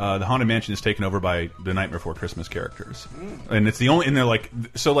 The Haunted Mansion is taken over by the Nightmare Before Christmas characters, and it's the only. And they're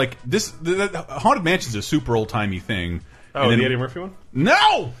the Haunted Mansion is a super old timey thing. Oh, the Eddie Murphy one?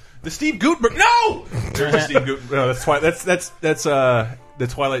 No, the Steve Guttenberg. No, there's a Steve Guttenberg. No, that's the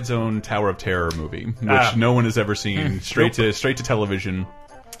Twilight Zone Tower of Terror movie, which no one has ever seen. Straight to television.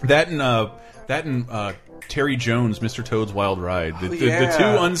 That and Terry Jones, Mr. Toad's Wild Ride. The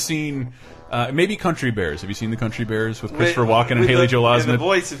 2 unseen. Maybe Country Bears. Have you seen the Country Bears with Christopher Walken and Haley Joel Osment? And the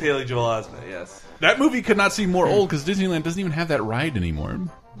voice of Haley Joel Osment, yes. That movie could not seem more old because Disneyland doesn't even have that ride anymore.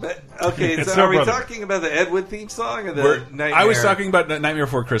 But, okay, so are we talking about the Ed Wood theme song or the Nightmare? I was talking about Nightmare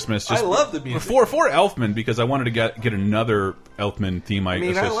Before Christmas. I love the music. For Elfman, because I wanted to get another Elfman theme I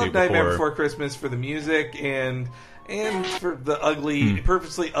associate I love before. Nightmare Before Christmas for the music and for the ugly,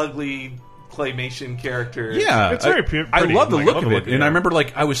 purposely ugly claymation character. Yeah, It's very pretty. I love the Like, look I love of the it, look of and it. I remember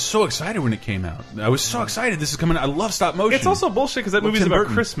like I was so excited when it came out. I was so excited. This is coming. I love stop motion. It's also bullshit because that Well, movie's Tim about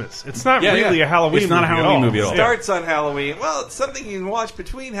Burton. Christmas. It's not Yeah, really yeah. a Halloween. It's not a movie Halloween at all. movie at all. Starts on Halloween. Well, it's something you can watch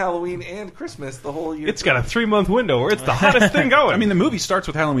between Halloween and Christmas the whole year. It's got a 3-month window where it's the hottest thing going. I mean, the movie starts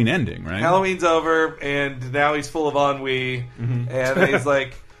with Halloween ending, right? Halloween's over, and now he's full of ennui, and he's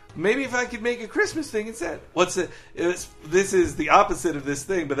like, maybe if I could make a Christmas thing instead. What's it? This is the opposite of this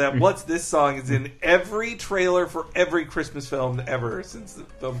thing, but that "What's This" song is in every trailer for every Christmas film ever since the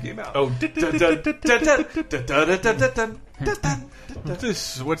film came out. Oh,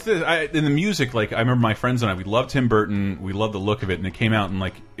 what's this? In the music, like I remember my friends and I, we loved Tim Burton. We loved the look of it, and it came out, and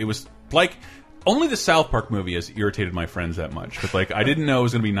like it was like. Only the South Park movie has irritated my friends that much. But like, I didn't know it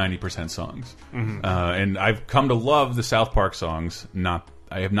was going to be 90% songs, and I've come to love the South Park songs.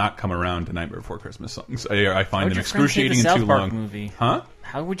 I have not come around to Nightmare Before Christmas songs. I find them excruciating and too long. Movie? Huh?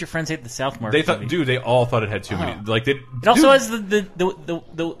 How would your friends hate the South Park? They thought, movie? dude, they all thought it had too many. Like It also has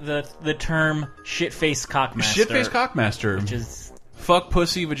the term shit-faced cockmaster. shit-faced cockmaster, which is fuck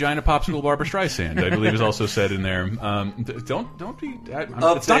pussy vagina popsicle Barbara Streisand. I believe is also said in there. Don't be.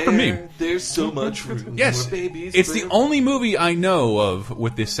 It's not for me. There's so much room Yes, for babies. it's the only movie I know of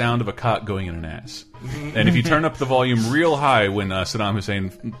with the sound of a cock going in an ass. And if you turn up the volume real high when Saddam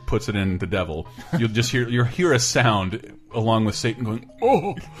Hussein puts it in the devil, you'll hear a sound along with Satan going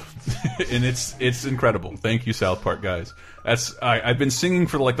oh, and it's incredible. Thank you, South Park guys. I've been singing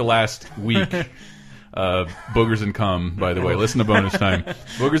for like the last week. Boogers and Cum, by the way. Listen to Bonus Time.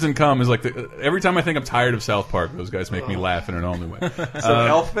 Boogers and Cum is like every time I think I'm tired of South Park, those guys make me laugh in an only way. So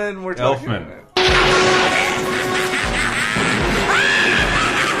Elfman, we're talking Elfman. about.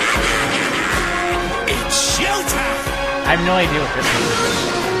 It's showtime! I have no idea what this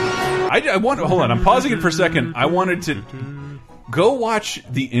is. I want. Hold on, I'm pausing it for a second. I wanted to go watch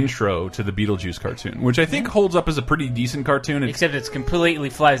the intro to the Beetlejuice cartoon, which I think holds up as a pretty decent cartoon. Except it's completely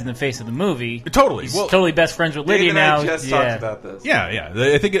flies in the face of the movie. Totally. He's Well, totally best friends with Dave Lydia and now. I just talked about this. yeah.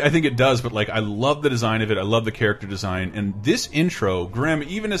 I think it does, but like I love the design of it. I love the character design, and this intro, Grim.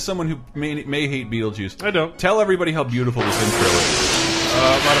 Even as someone who may hate Beetlejuice, I don't. Tell everybody how beautiful this intro is. A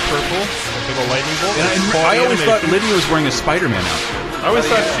lot of purple, a big old lightning bolt. And I always thought Lydia was wearing a Spider-Man outfit. I always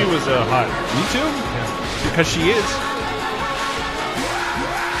thought she was hot. Me too. Yeah. Because she is.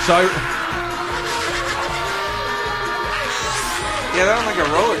 So Yeah, that was like a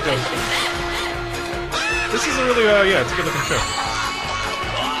roller coaster. This is a really, it's a good looking show.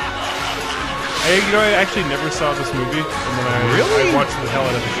 I actually never saw this movie, and then I watched the hell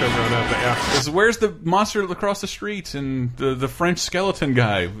out of the show growing up. But yeah, where's the monster across the street and the French skeleton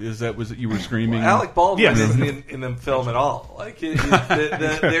guy? Was it you were screaming? Well, Alec Baldwin Yes. isn't in the film at all. Like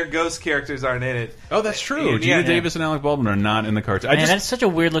their ghost characters aren't in it. Oh, that's true. And, Gina Davis and Alec Baldwin are not in the cartoon. Man, that's such a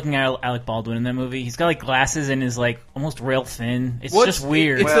weird looking Alec Baldwin in that movie. He's got like glasses and is like almost rail thin. It's just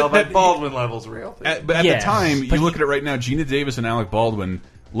weird. It's Well, that- but Baldwin levels real. but at Yeah, the time, but you look at it right now. Gina Davis and Alec Baldwin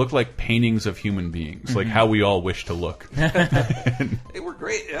look like paintings of human beings, like how we all wish to look. They were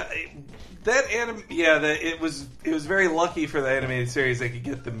great. It was very lucky for the animated series they could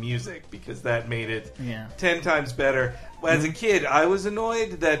get the music because that made it 10 times better. As a kid, I was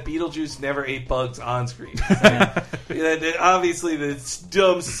annoyed that Beetlejuice never ate bugs on screen. Obviously, the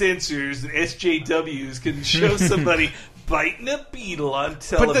dumb censors and SJWs can show somebody biting a beetle on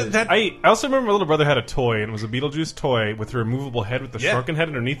television. I also remember my little brother had a toy, and it was a Beetlejuice toy with a removable head with the shrunken head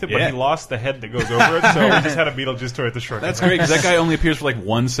underneath it, but he lost the head that goes over it, so we just had a Beetlejuice toy with the shrunken That's head. great because that guy only appears for like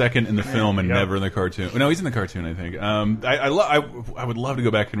 1 second in the film and never in the cartoon. No, he's in the cartoon, I think. I would love to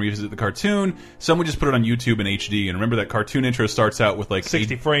go back and revisit the cartoon. Someone just put it on YouTube in HD, and remember that cartoon intro starts out with like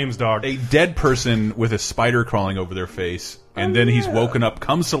 60 frames, dog. A dead person with a spider crawling over their face, and then he's woken up,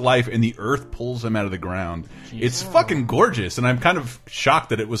 comes to life, and the earth pulls him out of the ground. It's fucking gorgeous, and I'm kind of shocked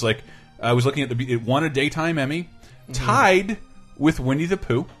that it was like I was looking at it won a daytime Emmy, tied with Winnie the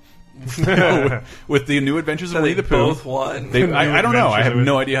Pooh. With the New Adventures of Winnie the Pooh. Both won. I don't know. I have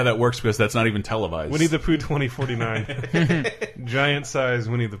no idea how that works because that's not even televised. Winnie the Pooh 2049. Giant size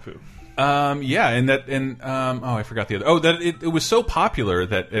Winnie the Pooh. I forgot the other. Oh, that it was so popular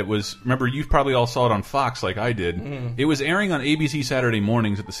that it was. Remember, you probably all saw it on Fox like I did. It was airing on ABC Saturday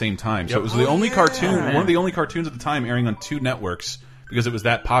mornings at the same time, so it was the only cartoon, one of the only cartoons at the time airing on 2 networks because it was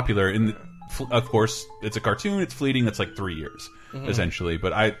that popular. And of course, it's a cartoon. It's fleeting. That's like 3 years essentially.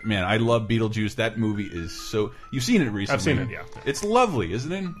 But I love Beetlejuice. That movie is so. You've seen it recently. I've seen it. Yeah, it's lovely,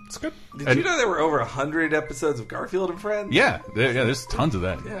 isn't it? It's good. Did you know there were over 100 episodes of Garfield and Friends? Yeah, there's tons of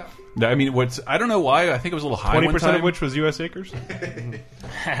that. Yeah. I mean, I don't know why. I think it was a little high. 20% of which was U.S. Acres.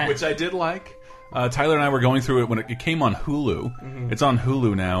 Which I did like. Tyler and I were going through it when it came on Hulu. It's on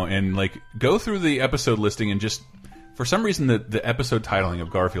Hulu now, and like go through the episode listing and just. For some reason, the episode titling of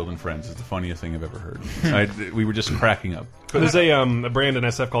Garfield and Friends is the funniest thing I've ever heard. We were just cracking up. There's a brand in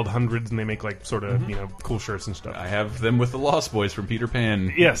SF called Hundreds, and they make like sort of cool shirts and stuff. I have them with the Lost Boys from Peter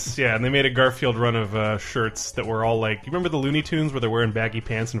Pan. Yes, yeah, and they made a Garfield run of shirts that were all like. You remember the Looney Tunes where they're wearing baggy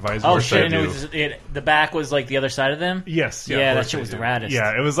pants and visors? Oh shit! And the back was like the other side of them. Yes, yeah, that shit was the raddest.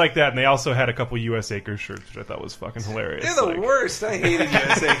 Yeah, it was like that, and they also had a couple U.S. Acres shirts, which I thought was fucking hilarious. They're the worst. I hated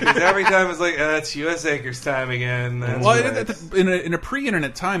U.S. Acres. Every time it's like, it's U.S. Acres time again. In a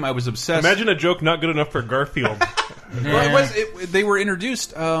pre-internet time, I was obsessed. Imagine a joke not good enough for Garfield. Well, they were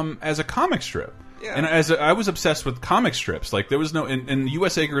introduced as a comic strip. Yeah. And I was obsessed with comic strips. Like there was no, and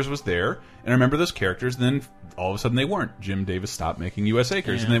U.S. Acres was there, and I remember those characters. And then all of a sudden they weren't. Jim Davis stopped making U.S.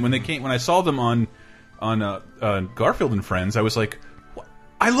 Acres, and then when I saw them on Garfield and Friends, I was like,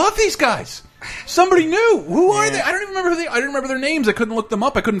 I love these guys. Somebody new. Who are they? I don't even remember I didn't remember their names. I couldn't look them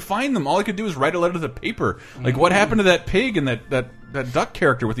up. I couldn't find them. All I could do was write a letter to the paper. Like what happened to that pig and that duck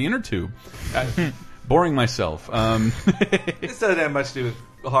character with the inner tube? Boring myself. This doesn't have much to do with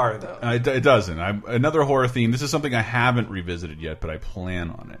horror, though. It doesn't. Another horror theme. This is something I haven't revisited yet, but I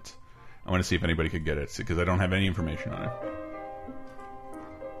plan on it. I want to see if anybody could get it because I don't have any information on it.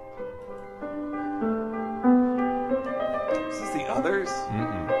 Is this The Others?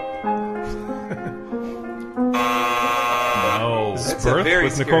 No. That's Birth very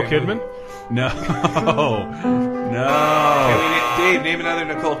with Nicole Kidman? Movie. No. Name another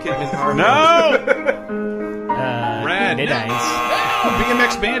Nicole Kidman horror No. Rad. Midnights.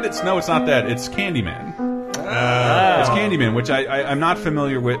 BMX Bandits. No, it's not that. It's Candyman. It's Candyman, which I'm not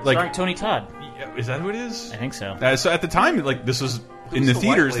familiar with. Like starring Tony Todd. Is that who it is? I think so. So at the time, like this was in the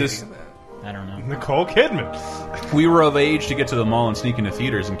theaters. I don't know. Nicole Kidman. We were of age to get to the mall and sneak into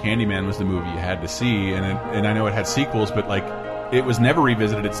theaters, and Candyman was the movie you had to see. And I know it had sequels, but like it was never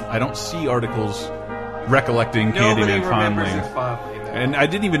revisited. I don't see articles recollecting Candyman fondly. And I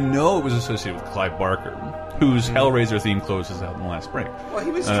didn't even know it was associated with Clive Barker, whose Hellraiser theme closes out in the last break. Well,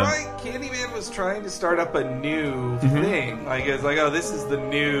 he was Candyman was trying to start up a new thing. Like it's like, oh, this is the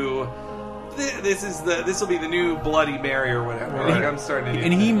new. This will be the new Bloody Mary or whatever. Right. Like I'm starting to.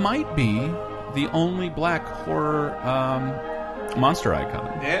 And he might be the only black horror monster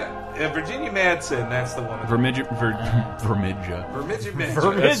icon. Yeah. Virginia Madsen, that's the woman. Vermidja.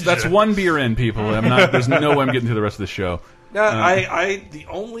 That's one beer in, people. There's no way I'm getting through the rest of the show. No, the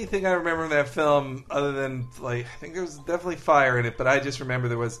only thing I remember in that film, other than like, I think there was definitely fire in it, but I just remember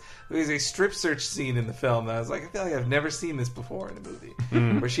there was a strip search scene in the film that I was like, I feel like I've never seen this before in a movie,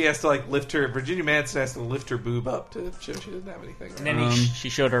 where she has to like lift her. Virginia Madsen has to lift her boob up to show she doesn't have anything. And then she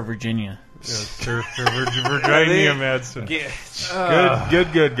showed her Virginia. Yes, her Virginia Madsen.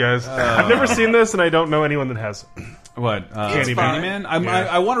 Good, guys. I've never seen this, and I don't know anyone that has. What? Candyman?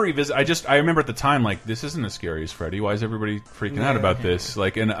 I want to revisit. I remember at the time, like, this isn't as scary as Freddy. Why is everybody freaking out about this?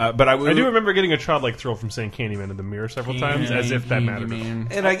 Like, but I do remember getting a childlike thrill from saying Candyman in the mirror several times, as if that mattered.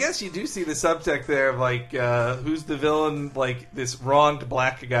 And I guess you do see the subtext there of like, who's the villain? Like this wronged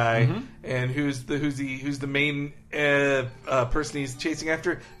black guy, and who's the main person he's chasing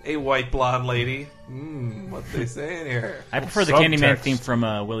after? A white blonde lady. What they saying here? I prefer the Candyman theme from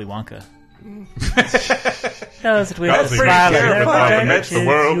Willy Wonka. That's pretty terrifying. Makes the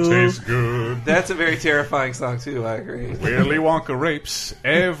world taste good. That's a very terrifying song too. I agree. Willy Wonka rapes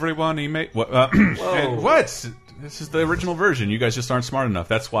everyone he made. What? This is the original version. You guys just aren't smart enough.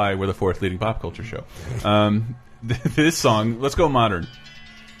 That's why we're the fourth leading pop culture show. This song. Let's go modern.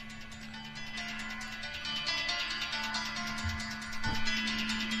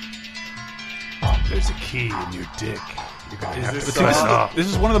 There's a key in your dick. This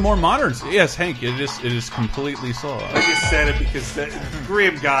is one of the more moderns. Yes, Hank. It is completely Saw. I just said it because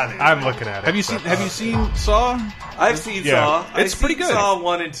Grim got it. I'm looking at it. Have you seen Saw? I've seen Saw. It's pretty good. Saw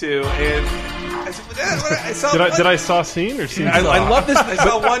 1 and 2, and I saw. Did I saw scene or scene? I love this. I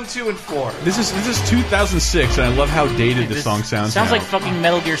saw 1, 2, and 4. This is 2006, and I love how dated this song sounds. Sounds now. like fucking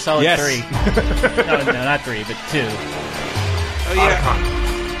Metal Gear Solid 3. No, not 3, but 2. Oh yeah.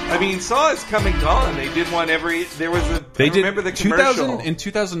 I mean, Saw is coming gone. They did one every. There was a. They did. Remember the commercial in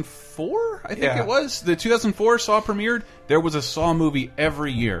 2004? I think it was the 2004 Saw premiered. There was a Saw movie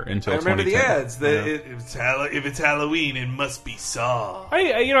every year until 2010. I remember the ads. If it's Halloween, it must be Saw.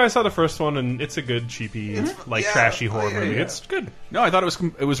 I saw the first one, and it's a good cheapy, trashy horror movie. Yeah. It's good. No, I thought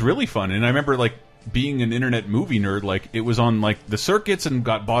it was really fun, and I remember like being an internet movie nerd. Like it was on like the circuits and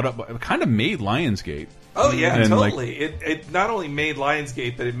got bought up. It kind of made Lionsgate. Oh yeah, And, totally. It not only made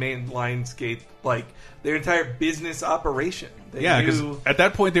Lionsgate, but it made Lionsgate like their entire business operation. They Yeah, because knew- at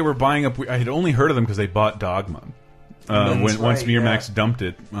that point they were buying up. I had only heard of them because they bought Dogma. Once right, Miramax dumped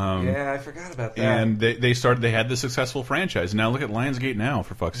it, yeah, I forgot about that. and they started. They had the successful franchise. Now look at Lionsgate now.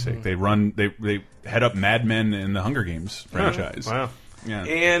 For fuck's sake, they run. They head up Mad Men and the Hunger Games franchise. Wow. Yeah.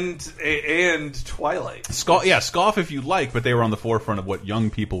 and Twilight. Scoff if you like, but they were on the forefront of what young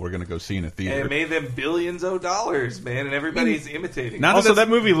people were going to go see in a theater. And it made them billions of dollars, man, and everybody's imitating. Not Also, that's-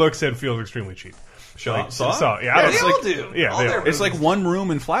 that movie looks and feels extremely cheap. Saw? Saw? Yeah, Yeah, it's they like- all do. Yeah, All they their are. It's like movies. one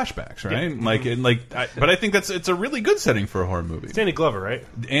room and flashbacks, right? But I think it's a really good setting for a horror movie. Danny Glover, right?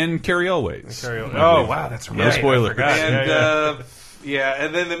 And Carrie Elways. Oh, wow, that's right. No spoiler. I forgot. And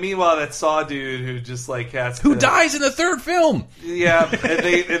and then meanwhile that Saw dude who just like has Who to, dies in the third film? Yeah,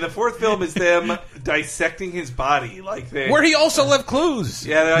 and the fourth film is them dissecting his body, like they Where he also left clues.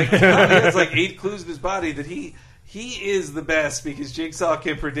 yeah, they're like, he has like 8 clues in his body that he is the best because Jigsaw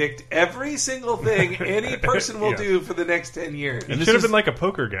can predict every single thing any person will Yeah. do for the next 10 years. He this should have is- been like a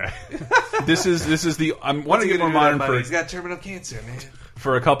poker guy. This is the. I want What's to he get more gonna do modern with that money? for He's got terminal cancer, man.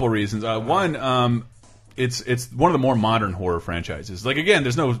 for a couple reasons. One, it's one of the more modern horror franchises. Like again,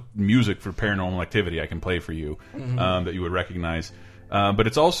 there's no music for Paranormal Activity I can play for you that you would recognize, but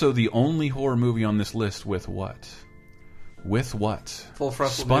it's also the only horror movie on this list with what? With what? Full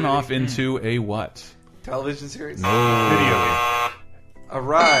frontal Spun nudity. off into a what? Television series. Video game. All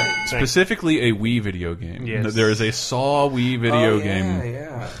right. Specifically a Wii video game. Yes. There is a Saw Wii video game.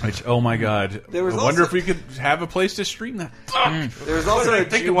 Yeah. Which, oh my god! There was I wonder also- if we could have a a place to stream that. There was also a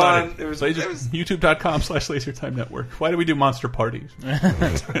Think about G1. it. There was YouTube.com/LaserTime Network. Why do we do monster parties? oh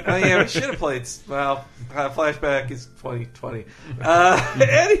yeah, we should have played. Well, Flashback is 2020.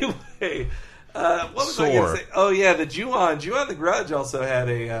 Anyway, what was I going Soar. to say? Oh yeah, the Ju-on. Ju-on the Grudge also had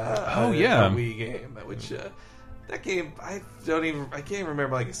a Oh, yeah. a Wii game, which that game I can't even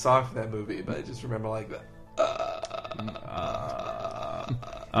remember like a song from that movie, but I just remember like that.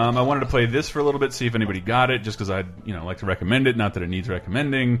 I wanted to play this for a little bit, see if anybody got it, just because I'd like to recommend it. Not that it needs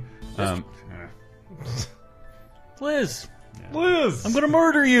recommending. Liz, Liz! I'm gonna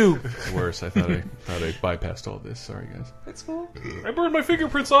murder you. It's worse. I thought I bypassed all this. Sorry, guys. That's cool. I burned my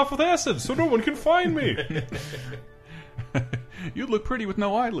fingerprints off with acid so no one can find me. You'd look pretty with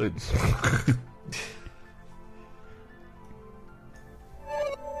no eyelids.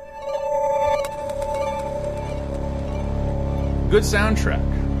 Good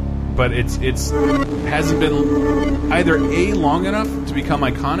soundtrack, but it's hasn't been either A, long enough to become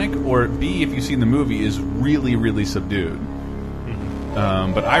iconic, or B, if you've seen the movie, is really, really subdued.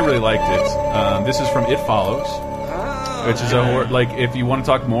 But I really liked it. This is from It Follows, which is a horror. Like, if you want to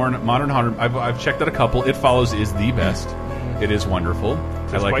talk more modern horror, I've checked out a couple. It Follows is the best. It is wonderful.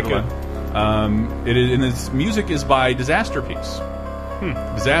 I like it a lot. It is, and its music is by Disaster Piece.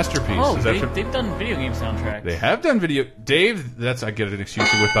 Disaster Piece. Oh, Is that they've done video game soundtracks. They have done video. Dave, I get an excuse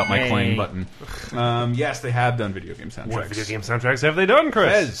to whip out my Yay. claim button. Yes, they have done video game soundtracks. What video game soundtracks have they done,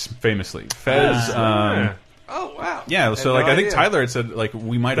 Chris? Fez, famously. Fez. Yeah. Oh wow. Yeah, so Had like no I think idea. Tyler had said like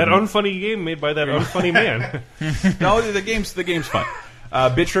we might That have unfunny game made by that unfunny man. no, the game's fun.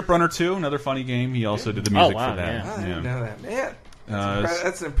 Bitch Trip Runner 2, another funny game. He also did the music wow, for that. yeah. I didn't know that, man. Uh,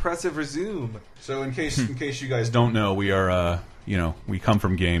 That's an impressive resume. So in case you guys don't know, we are we come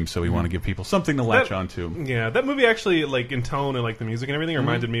from games, so we want to give people something to latch onto. Yeah, that movie actually, like in tone and like the music and everything,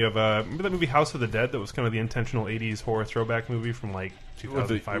 reminded me of remember that movie House of the Dead? That was kind of the intentional '80s horror throwback movie from like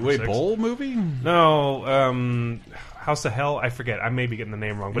 2005 or Wait, 6. Bowl movie? No, House of Hell. I forget. I may be getting the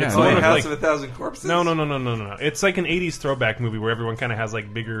name wrong, but Yeah, it's no, the Oh, one with, House like, of a Thousand Corpses? No. It's like an '80s throwback movie where everyone kind of has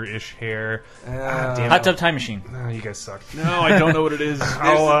like bigger-ish hair. Damn Hot it. Tub Time Machine. Oh, you guys suck. No, I don't know what it is.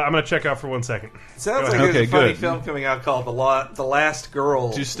 I'm gonna check out for 1 second. Sounds Go like ahead. there's a funny Okay, good. film coming out called The Last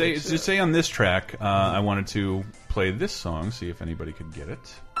Girl. To stay on this track, I wanted to play this song, see if anybody could get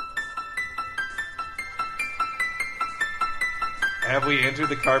it. Have we entered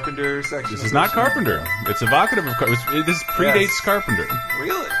the Carpenter section? This of is not show? Carpenter. It's evocative of Carpenter. This predates Yes. Carpenter.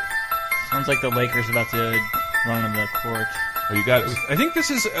 Really? Sounds like the Lakers about to run on the court. Oh, you got it. I think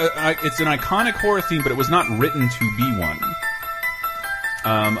this is it's an iconic horror theme, but it was not written to be one.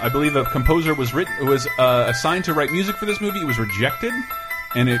 I believe a composer was assigned to write music for this movie. It was rejected,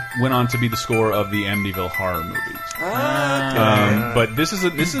 and it went on to be the score of the Amityville horror movies. But this is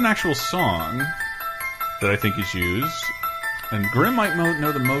an actual song that I think is used. And Grimm might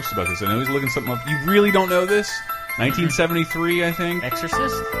know the most about this. I know he's looking something up. You really don't know this? 1973, I think.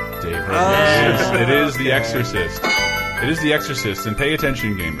 Exorcist? Dave It is The Exorcist. It is The Exorcist, and pay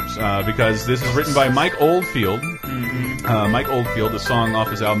attention, gamers, because this is written by Mike Oldfield. Mike Oldfield, a song off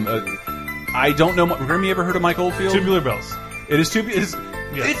his album. I don't know. Grammy, ever heard of Mike Oldfield? Tubular Bells. It is Tubular.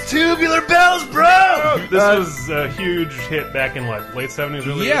 Yes. It's Tubular Bells, bro. This was a huge hit back in what, late 70s,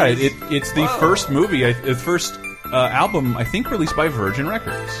 early 80s? It's the first movie, the first album, I think, released by Virgin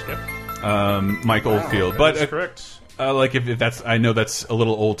Records. Yep. Mike Oldfield, but correct. Like if that's, I know that's a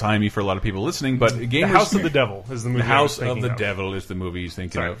little old timey for a lot of people listening, but gamers, The House of the Devil is the movie. The House of the Devil is the movie he's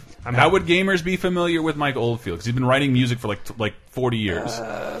thinking of. How would gamers be familiar with Mike Oldfield? Because he's been writing music for like 40 years.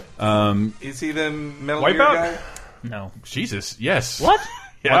 Is he the Metal Gear Wipeout? guy? No. Jesus, yes. What?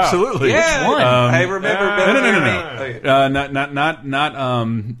 Yeah, absolutely. Yeah, Which one? I remember.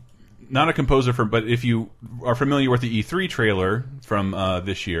 No. Not a composer from, but if you are familiar with the E3 trailer from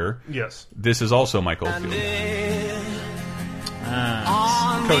this year, yes, this is also Mike Oldfield.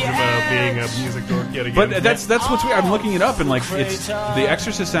 Kojima being a music dork yet again. But that's what's weird. I'm looking it up, and like it's the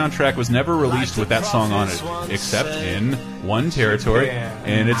Exorcist soundtrack was never released with that song on it, except in one territory,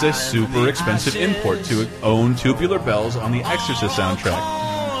 and it's a super expensive import to own Tubular Bells on the Exorcist soundtrack.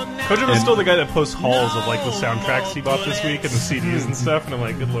 Kojima's still the guy that posts hauls of like the soundtracks he bought this week and the CDs and stuff, and I'm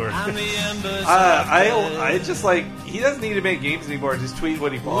like, good lord. I just like, he doesn't need to make games anymore. Just tweet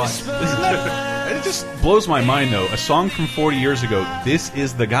what he bought. It just blows my mind, though. A song from 40 years ago. This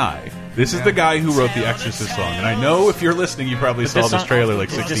is the guy. This is the guy who wrote the Exorcist song. And I know if you're listening, you probably saw this trailer like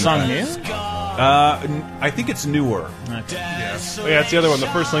 16 times. Is this song new? I think it's newer. Okay. Yeah, it's the other one. The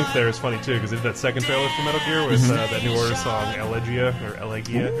first link there is funny too because they did that second trailer for Metal Gear with that New Order song Elegia or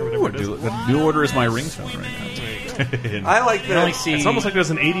Elegia or whatever it is. The New Order is my ringtone right now. I like the. It's almost like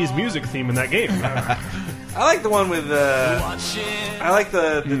there's an '80s music theme in that game. I like the one with I like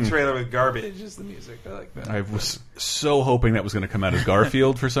the trailer with Garbage is the music. I like that. I was so hoping that was going to come out as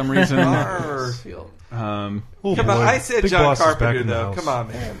Garfield for some reason. Garfield. Oh, come on, I said Big John Boss is back Carpenter in the though. house. Come on,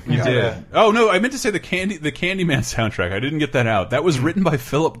 man. You did. Oh no, I meant to say the Candyman soundtrack. I didn't get that out. That was written by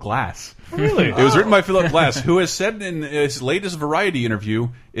Philip Glass. Really? It was written by Philip Glass, who has said in his latest Variety interview,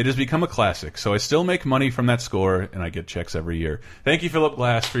 it has become a classic. So I still make money from that score, and I get checks every year. Thank you, Philip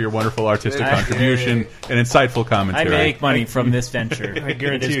Glass, for your wonderful artistic contribution and insightful I commentary. make money from this venture. I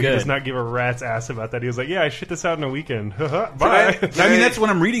guarantee you, he does not give a rat's ass about that. He was like, "Yeah, I shit this out in a weekend." Bye. I mean, that's what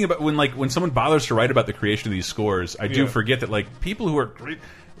I'm reading about when someone bothers to write about the creation of these scores. I do forget that like people who are great.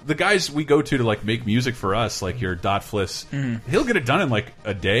 The guys we go to like make music for us, like your Dot Fliss, he'll get it done in like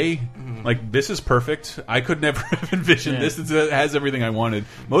a day. Like, this is perfect. I could never have envisioned this. It has everything I wanted.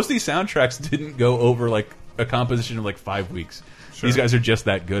 Most of these soundtracks didn't go over like a composition of like 5 weeks. Sure. These guys are just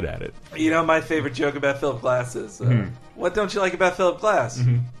that good at it. You know, my favorite joke about Philip Glass is, what don't you like about Philip Glass?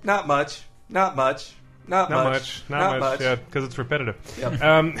 Not much. Not much. Not much. Not much. Yeah, because it's repetitive. Yep.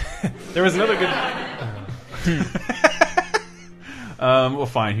 There was another good. Well,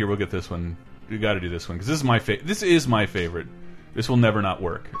 fine. Here, we'll get this one. We got to do this one because this is my favorite. This is my favorite. This will never not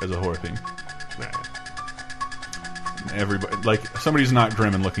work as a horror theme. Everybody, like somebody who's not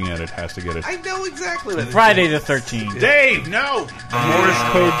grim and looking at it, has to get it. I know exactly what it is. Friday the 13th. Dave, no. Morse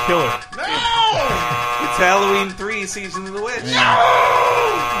code killer. It's Halloween 3: Season of the Witch.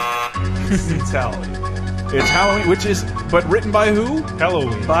 It's Halloween. It's Halloween, which is, but written by who?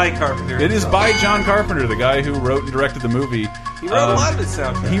 Halloween. By Carpenter. It is by John Carpenter, the guy who wrote and directed the movie. He wrote a lot of his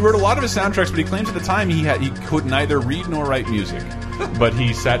soundtracks. He wrote a lot of his soundtracks, but he claims at the time he could neither read nor write music. But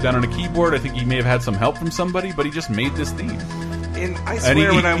he sat down on a keyboard. I think he may have had some help from somebody, but he just made this theme. And I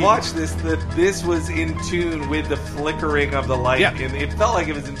swear, when I watched this, that this was in tune with the flickering of the light. Yeah. And it felt like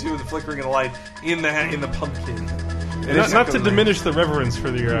it was in tune with the flickering of the light in the pumpkin. Not to diminish the reverence for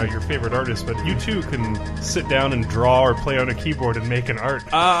your favorite artist, but you too can sit down and draw or play on a keyboard and make an art.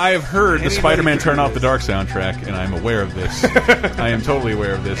 I have heard the Anybody Spider-Man can Turn do Off the this. Dark soundtrack, and I'm aware of this. I am totally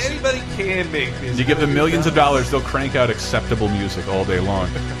aware of this. Anybody can make music. You give them millions of dollars, they'll crank out acceptable music all day long.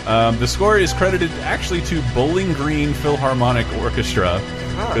 The score is credited actually to Bowling Green Philharmonic Orchestra.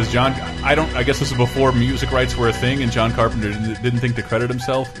 Because I guess this was before music rights were a thing, and John Carpenter didn't think to credit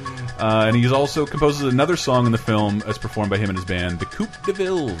himself. And he's also composes another song in the film as performed by him and his band, the Coupe de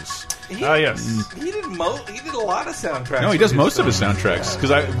Villes. Yes. He did a lot of soundtracks. No, he does most of his soundtracks.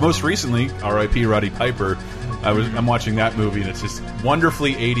 Because most recently, R.I.P. Roddy Piper, I'm watching that movie, and it's just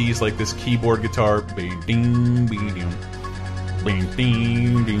wonderfully 80s, like this keyboard guitar. Bing, ding, bing, ding. Bing,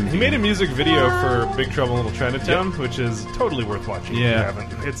 ding, ding, He made a music video for Big Trouble in Little Chinatown, which is totally worth watching. Yeah. If you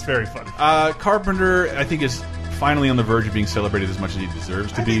haven't. It's very fun. Carpenter, I think, is finally on the verge of being celebrated as much as he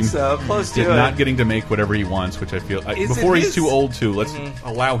deserves to I be. think so. Close to it. Not getting to make whatever he wants, which I feel before he's too old to. Let's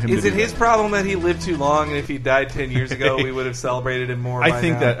allow him. Is to it do his that. problem that he lived too long, and if he died 10 years ago, we would have celebrated him more? I by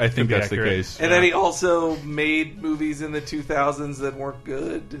think now? that. I think be that's the accurate. case. And then he also made movies in the 2000s that weren't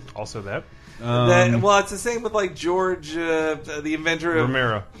good. Also that. Well, it's the same with like George, the inventor of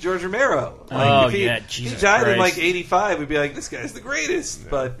Romero. George Romero. Like, Oh, if he, yeah, if Jesus he died in Christ. like '85, we'd be like, "This guy's the greatest."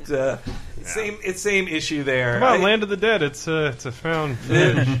 But same issue there. Come on, Land of the Dead. It's a found.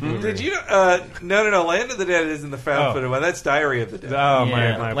 Did you? No. Land of the Dead isn't the found footage one. That's Diary of the Dead. Oh,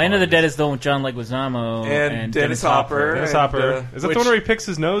 Yeah. my Land of the apologies. Dead is the one with John Leguizamo And Dennis Hopper. Dennis and, Hopper. Is that which- the one where he picks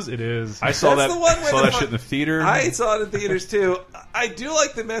his nose? It is. I saw That's that. the one where saw the that fu- shit in the theater. I saw it in theaters too. I do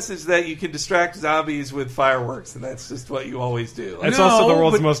like the message that you can distract zombies with fireworks, and that's just what you always do. It's No, also the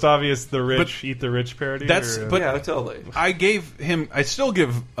world's but- most obvious "the rich eat the rich" parody. That's- or, but- yeah, totally. I gave him. I still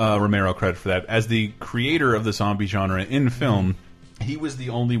give Romero credit for that as the creator of the zombie genre in film. He was the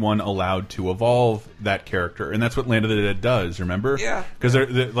only one allowed to evolve that character, and that's what Land of the Dead does. Remember? Yeah. Because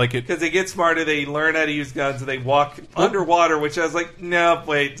like it. Because they get smarter, they learn how to use guns, and they walk underwater. Which I was like, no,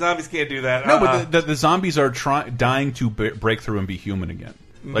 wait, zombies can't do that. No, but the zombies are dying to break through and be human again.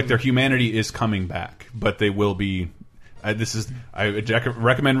 Like their humanity is coming back, but they will be. I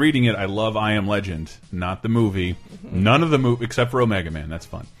recommend reading it. I love I Am Legend, not the movie. None of the movie except for Omega Man. That's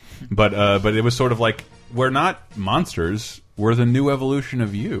fun, but it was sort of like we're not monsters. We're the new evolution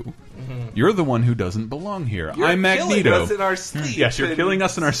of you. You're the one who doesn't belong here. You're I'm Magneto. killing us in our sleep. Yes, you're and- killing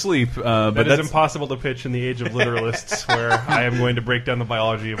us in our sleep. But But it's that's impossible to pitch in the age of literalists, where I am going to break down the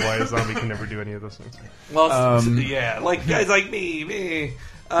biology of why a zombie can never do any of those things. Well, yeah, like guys like me.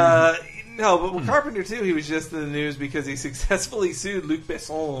 No, but with Carpenter too, he was just in the news because he successfully sued Luc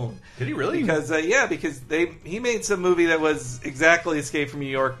Besson. Did he really? Because because he made some movie that was exactly Escape from New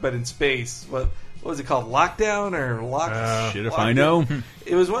York, but in space. What was it called? Lockdown or Lock? shit if I know.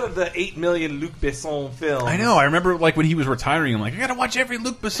 It was one of the 8 million Luc Besson films. I know. I remember like when he was retiring. I'm like, I gotta watch every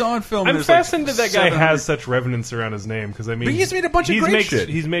Luc Besson film. I'm There's, like, fascinated that guy 700 has such revenants around his name because I mean, But he's made a bunch of great shit.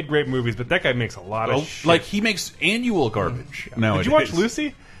 He's made great movies, but that guy makes a lot of shit. Like he makes annual garbage. No, did you watch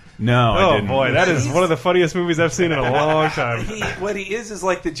Lucy? No, I Oh didn't. boy, that is one of the funniest movies I've seen in a long time. What he is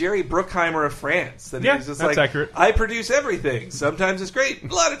like the Jerry Bruckheimer of France. That Yeah, he's just that's like, accurate. I produce everything. Sometimes it's great,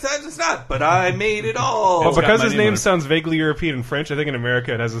 a lot of times it's not, but I made it all. Well, because got his my name on name it. sounds vaguely European and French, I think in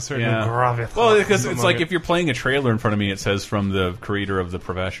America it has a certain Yeah. gravitas. Well, because it's among like it. if you're playing a trailer in front of me, it says from the creator of The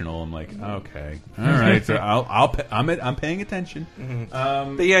Professional. I'm like, okay, all right, so I'm paying attention.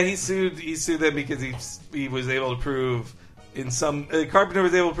 But yeah, he sued them because he was able to prove in some Carpenter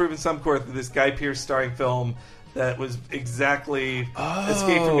was able to prove in some court that this Guy Pearce starring film that was exactly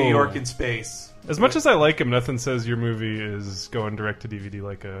Escape from New York in space. As much as I like him, nothing says your movie is going direct to DVD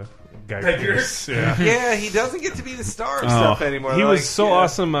like a Guy Pearce. Yeah. Yeah, he doesn't get to be the star of stuff anymore. He Like, was so yeah.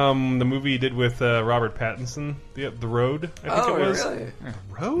 awesome. The movie he did with Robert Pattinson, The Road. I think Oh, it was. really?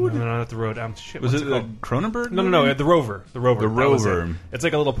 Road? No, not The Road. Shit, Was what's it called? Cronenberg? No, The Rover. The Rover. The That was Rover. it. It's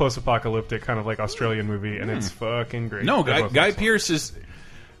like a little post-apocalyptic kind of like Australian movie, and it's fucking great. No, They're both Guy awesome. Pearce is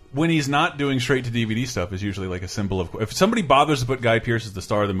when he's not doing straight to DVD stuff is usually like a symbol of. If somebody bothers to put Guy Pearce as the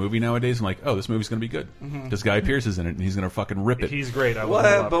star of the movie nowadays, I'm like, oh, this movie's going to be good because Guy Pearce is in it and he's going to fucking rip it. He's great. I love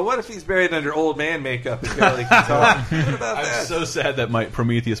him a lot. But what if he's buried under old man makeup and barely can talk? What about I'm that? so sad that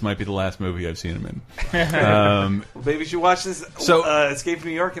Prometheus might be the last movie I've seen him in. Well, maybe you should watch this. So- Escape from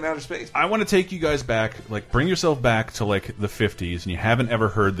New York in outer space. I want to take you guys back, like bring yourself back to like the 50s, and you haven't ever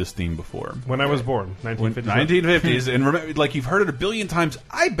heard this theme before. When I was born, 1950. 1950s, and remember, like you've heard it a billion times.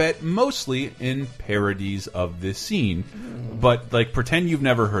 I bet mostly in parodies of this scene, but like pretend you've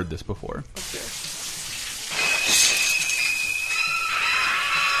never heard this before.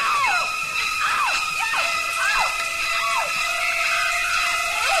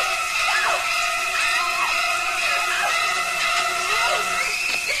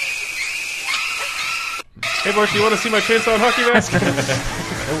 Hey, Mark, you want to see my chainsaw and hockey mask?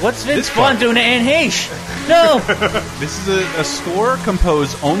 What's Vince This Vaughn part. doing to Anne Heche? No! This is a score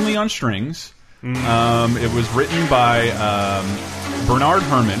composed only on strings. It was written by Bernard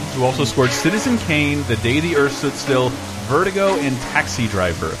Herrmann, who also scored Citizen Kane, The Day the Earth Stood Still, Vertigo, and Taxi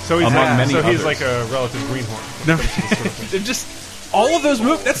Driver, So he's among many so he's others. like a relative greenhorn. No, they're just all of those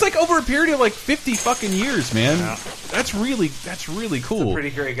movies. That's like over a period of like 50 fucking years, man. Yeah. That's really cool. Pretty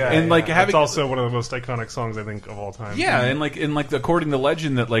great guy. And like yeah. having It's also one of the most iconic songs I think of all time. yeah, and like according to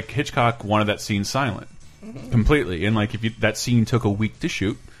legend, that like Hitchcock wanted that scene silent completely, and like if that scene took a week to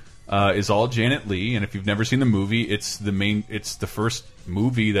shoot, is all Janet Leigh, and if you've never seen the movie, it's the first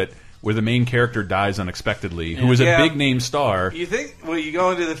movie that where the main character dies unexpectedly, who was a big name star. You think, well, you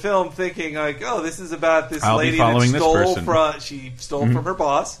go into the film thinking like, oh, this is about this I'll lady be that following this person. she stole from her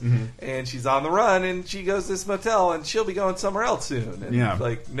boss, and she's on the run, and she goes to this motel, and she'll be going somewhere else soon. And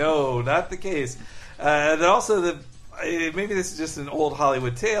like, no, not the case. And also maybe this is just an old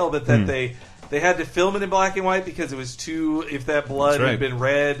Hollywood tale, but that they had to film it in black and white because it was too. If that blood had been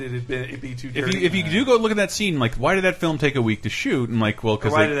red, it'd be too dirty. If you do go look at that scene, like, why did that film take a week to shoot? And like, well,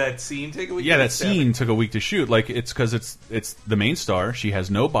 because why did that scene take a week? Yeah, that scene took a week to shoot. Like, it's because it's the main star. She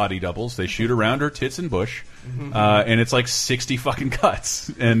has no body doubles. They shoot around her tits and bush, and it's like 60 fucking cuts.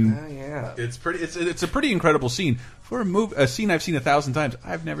 And it's pretty. It's a pretty incredible scene for a scene I've seen 1,000 times.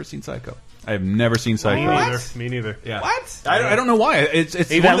 I've never seen Psycho. I have never seen Psycho. Me neither. Yeah. What? I don't know why. It's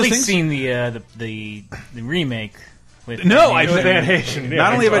You've one at of the least things. seen the remake. With No, I've Van Hagen.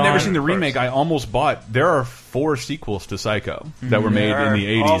 not only have I never seen the remake, I almost bought. There are 4 sequels to Psycho that were made in the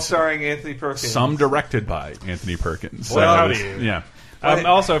 80s, all starring Anthony Perkins. some directed by Anthony Perkins. Well, howdy. Yeah.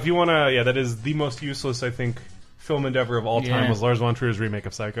 Also, if you want to, that is the most useless, I think, film endeavor of all time was Lars von Trier's remake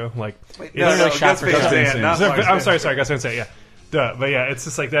of Psycho. Like, Wait, no, Gus Van Sant, not Lars I'm Van sorry, Gus Van Sant. Yeah. Duh, but yeah, it's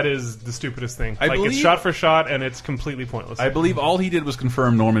just like that is the stupidest thing. I Like believe- it's shot for shot, and it's completely pointless. I believe all he did was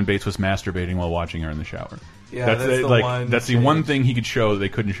confirm Norman Bates was masturbating while watching her in the shower. Yeah, that's that's the like one that's the change. one thing he could show that they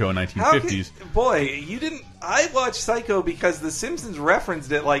couldn't show in How 1950s. boy, you didn't. I watched Psycho because The Simpsons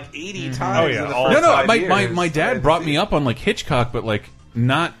referenced it like 80 times. Oh, yeah, in the all- first No, 5 my years. dad brought me up on like Hitchcock, but like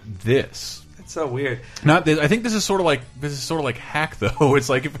not this. It's so weird. Not this. I think this is sort of like Hack though. It's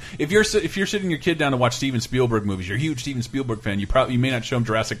like if you're sitting your kid down to watch Steven Spielberg movies, you're a huge Steven Spielberg fan. You may not show him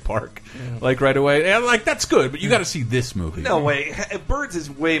Jurassic Park like right away. And like that's good, but you got to see this movie. No way. Birds is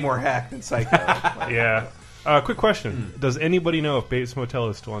way more hack than Psycho. Yeah. Quick question: does anybody know if Bates Motel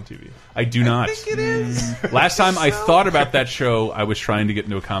is still on TV? I do not. I think it is. Last time I thought about that show, I was trying to get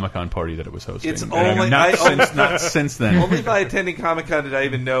into a Comic-Con party that it was hosting. It's And only- not since then. Only by attending Comic-Con did I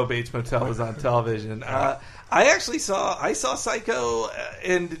even know Bates Motel was on television. I actually saw Psycho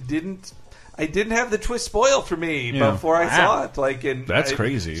and didn't have the twist spoiled for me before I saw it. Like, and That's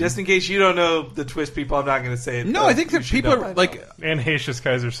crazy. Just in case you don't know the twist, people, I'm not going to say it. No, but I think you that should people know are by like. now. And Haitius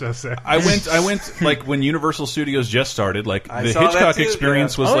Kaiser so sad. I went like when Universal Studios just started. Like I the saw that Hitchcock too,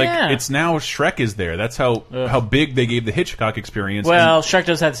 experience yeah. was Oh, like yeah. it's now Shrek is there. That's how big they gave the Hitchcock experience. Well, Shrek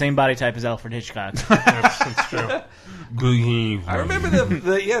does have the same body type as Alfred Hitchcock. That's true. I remember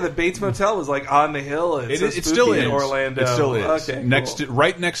the Bates Motel was like on the hill. It's It still is in Orlando. It still is. Okay, cool.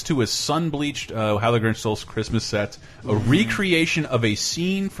 Right next to a sun-bleached How the Grinch Stole Christmas set, a recreation of a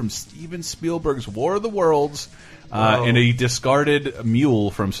scene from Steven Spielberg's War of the Worlds, and a discarded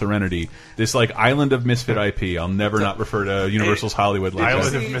mule from Serenity. This like Island of Misfit IP. I'll never not refer to Universal's Hollywood like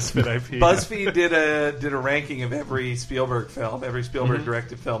Island that. of Misfit IP. BuzzFeed did a ranking of every Spielberg film, every Spielberg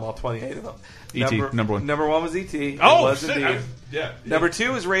directed film, all 28 of them. E.T., number one. Number 1 was E.T. Oh, it was shit, indeed. yeah. Number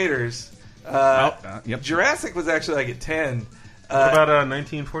 2 was Raiders. Yep. Jurassic was actually like at 10. What about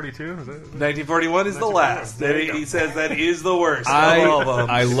 1942? Is that 1941 is the last. He says that is the worst. of all of them.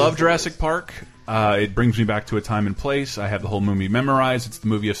 I love Jurassic Park. It brings me back to a time and place. I have the whole movie memorized. It's the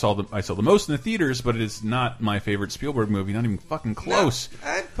movie I saw the most in the theaters, but it is not my favorite Spielberg movie. Not even fucking close. No,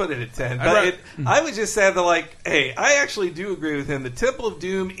 I'd put it at 10. But I was just sad that, like, hey, I actually do agree with him. The Temple of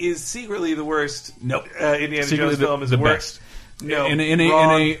Doom is secretly the worst. Nope. Indiana Secretly Jones film is the worst. best. No, in a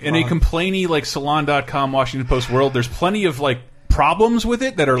wrong. complainy like Salon.com Washington Post world, there's plenty of like problems with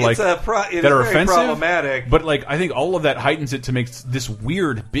it that are like It's that are very offensive, problematic. But like I think all of that heightens it to make this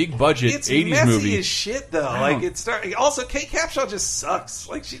weird big budget It's 80s messy movie. as shit, though. Like, it's also Kate Capshaw just sucks.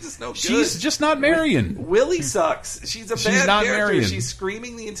 Like, she's just no good. She's just not Marion. Willie sucks. She's a She's bad not character. Marion. She's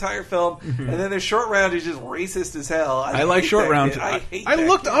screaming the entire film, and then there's Short Round who's just racist as hell. I like hate Short that Round. kid. I hate I that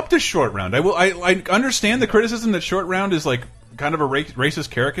looked kid. up to Short Round. I understand the criticism that Short Round is like kind of a racist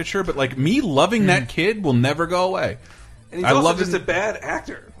caricature, but like me loving that kid will never go away. And he's I also love just him. a bad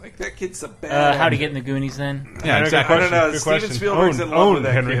actor. Like, that kid's a bad How'd actor. he get in the Goonies then? Yeah, Good exactly. I don't know. Good Steven question. Spielberg's in love Own with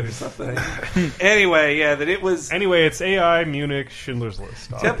that Henry. kid or something. Anyway, yeah, that it was... Anyway, it's AI, Munich, Schindler's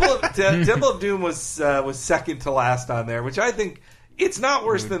List. Temple of Doom was second to last on there, which I think... It's not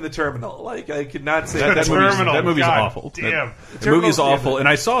worse than The Terminal. Like, I could not say That Terminal. movie's God awful. Damn. The movie's Terminal's awful, good. and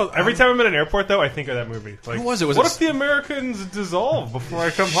I saw Every time I'm in an airport, though, I think of that movie. Like, Who was it? Was what it- if the Americans dissolve before I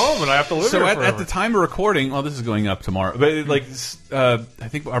come home and I have to live So here at forever? the time of recording, well, this is going up tomorrow, but I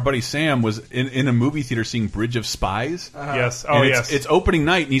think our buddy Sam was in a movie theater seeing Bridge of Spies. Yes. And Oh, it's, yes. It's opening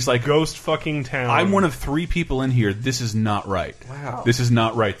night, and he's like, Ghost fucking town. I'm one of 3 people in here. This is not right. Wow. This is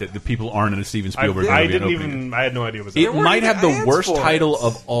not right that the people aren't in a Steven Spielberg I movie. didn't at opening. even. I had no idea it was. It weren't might even have the ads worst for title it.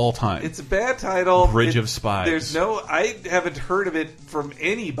 of all time. It's a bad title. Bridge of Spies. I haven't heard of it from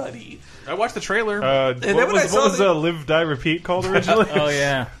anybody. I watched the trailer. And then what when I saw was Live, Die, Repeat called originally? Oh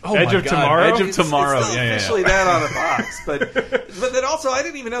yeah, Edge of Tomorrow. Edge of Tomorrow. It's still yeah. officially that on the box, but then also I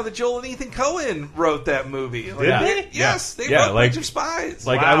didn't even know that Joel and Ethan Coen wrote that movie. Like, Did they? Yes, they Yeah, wrote like- Bridge of Spies.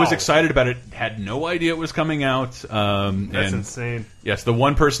 Like Wow. I was excited about it. Had no idea it was coming out. That's and insane. yes, the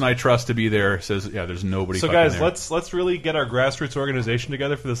one person I trust to be there says, "Yeah, there's nobody." So fucking guys, there. let's really get our grassroots organization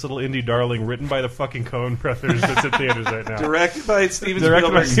together for this little indie darling written by the fucking Coen brothers that's in theaters right now. Directed by Steven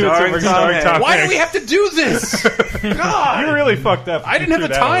Directed by Spielberg, Steven starring Spielberg, Tom starring Tom Hanks. Why do Hanks. we have to do this? God, You really fucked up. I didn't have the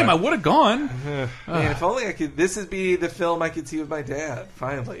Threw that time. I away. would have gone. Man, if only I could. This would be the film I could see with my dad.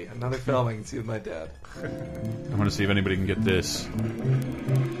 Finally, another film I can see with my dad. I want to see if anybody can get this.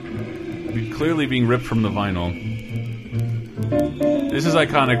 Clearly being ripped from the vinyl. This is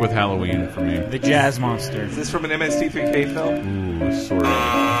iconic with Halloween for me. the Jazz Monster. Is this from an MST3K film? Ooh, sort of.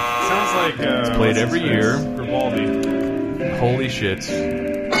 Sounds like it's played every year. Grimaldi. Holy shit.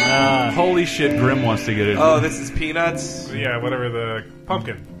 Holy shit, Grimm wants to get it. Oh, this is Peanuts. Yeah, whatever the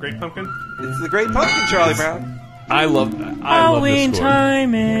pumpkin, Great Pumpkin. It's the Great Pumpkin, Charlie Brown. I love Halloween this score.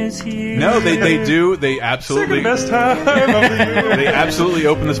 time is here. No, they do. They absolutely. Second best time of the year. They absolutely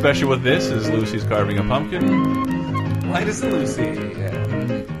open the special with this. Is Lucy's carving a pumpkin? Linus and Lucy.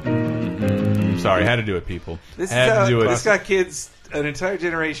 Yeah. Sorry, had to do it, people. This Had to do it. This got kids, an entire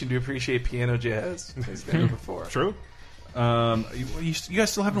generation, to appreciate piano jazz. As never before. True. You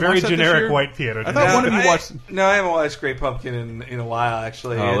guys still haven't Very watched that this generic year? white piano. I thought one of you watched. No, I haven't watched Great Pumpkin in a while,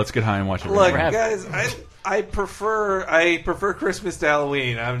 actually. Oh, let's get high and watch it. Look, right now. guys, I prefer Christmas to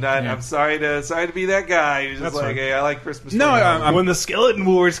Halloween. I'm not. Yeah. I'm sorry to be that guy who's just That's like, fine. hey, I like Christmas. No, more than I'm- When the skeleton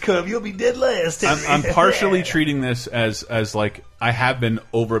wars come, you'll be dead last. I'm partially treating this as like I have been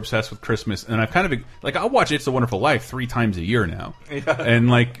over obsessed with Christmas, and I've kind of like I'll watch It's a Wonderful Life 3 times a year now, and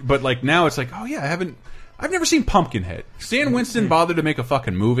but now it's like, oh yeah, I've never seen Pumpkinhead. Stan Winston bothered to make a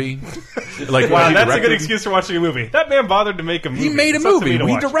fucking movie. Like, Wow, was he that's a directing? good excuse for watching a movie. That man bothered to make a movie. He made a It's up to movie. me to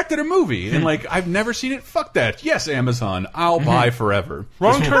He watch. directed a movie, and like I've never seen it. Fuck that. Yes, Amazon. I'll buy forever.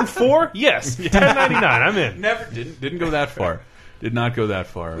 Wrong Turn 4? Yes. $10.99. I'm in. Never didn't go that far. Did not go that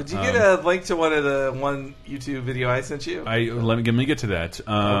far. Did you get a link to one YouTube video I sent you? Let me get to that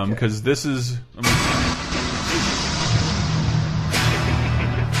because this is.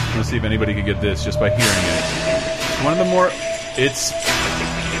 Let's see if anybody could get this just by hearing it. It's one of the more.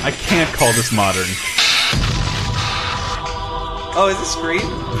 I can't call this modern. Oh, is it Scream?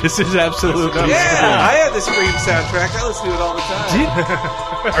 This is absolute. Yeah, I had the Scream soundtrack. I listen to it all the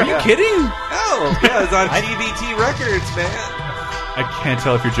time. Are you kidding? Oh, yeah, it's on TVT Records, man. I can't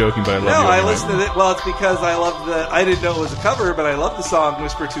tell if you're joking, but I love No, you I anyway. listened to it. Well, it's because I love I didn't know it was a cover, but I love the song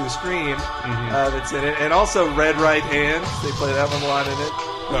 "Whisper to a Scream" that's in it, and also "Red Right Hand." They play that one a lot in it.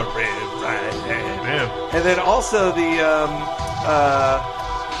 The Red Right Hand. Man. And then also the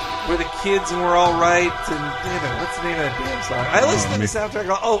where the kids and we're all right. And damn it, what's the name of that damn song? I listened to the soundtrack.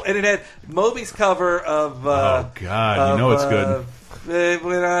 Oh, and it had Moby's cover of. Oh God, you know it's good.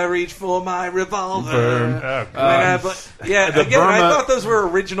 When I reach for my revolver. Burn. Yeah, the again, Burma- I thought those were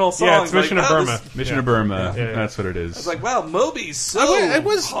original songs. Yeah, it's Mission like, of oh, Burma. this- Mission of Burma. Yeah. That's what it is. I was like, wow, Moby's so I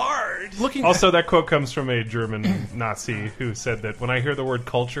was- hard. Looking Also, that quote comes from a German Nazi who said that when I hear the word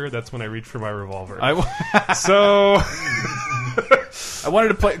culture, that's when I reach for my revolver. So, I wanted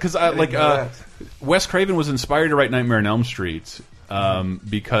to play because know that. Wes Craven was inspired to write Nightmare on Elm Street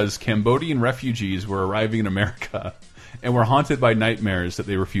because Cambodian refugees were arriving in America and were haunted by nightmares that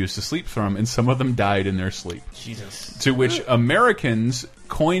they refused to sleep from, and some of them died in their sleep. Jesus. To which Americans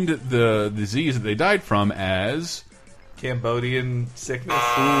coined the disease that they died from as Cambodian sickness.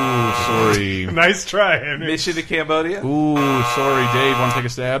 ooh, sorry. nice try, Henry. Mission to Cambodia. Ooh, sorry, Dave. Want to take a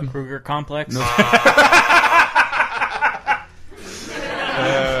stab? Kruger Complex.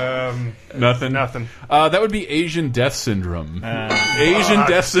 Nothing. Nothing. That would be Asian Death Syndrome. Asian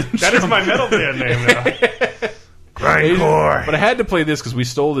Death Syndrome. That is my metal band name now. Grindcore. But I had to play this because we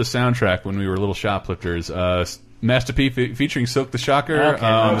stole this soundtrack when we were little shoplifters. Master P featuring Silk the Shocker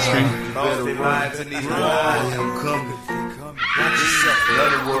on the string.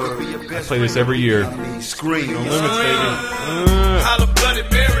 I play this every year. Scream. Limits, baby.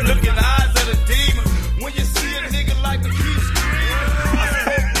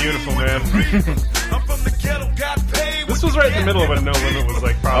 Beautiful, man. This was right in the middle of when No Limit was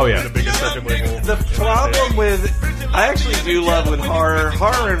like probably the biggest record label. The problem with I actually do love when horror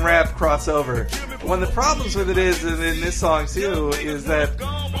and rap cross over. One of the problems with it is, and in this song too, is that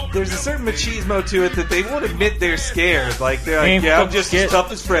there's a certain machismo to it that they won't admit they're scared. Like they're like, yeah, I'm just as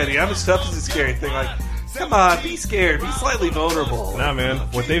tough as Freddy. I'm as tough as the scary thing. Like Come on, be scared. Be slightly vulnerable. Nah, man.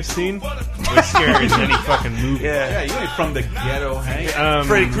 What they've seen was scary as any fucking movie. Yeah, you ain't from the ghetto, Hank.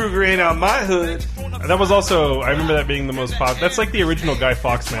 Freddy Krueger ain't on my hood. That was also, I remember that being the most popular. That's like the original Guy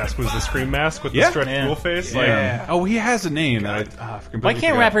Fawkes mask was the Scream mask with the stretched cool face. Yeah. Oh, he has a name. Why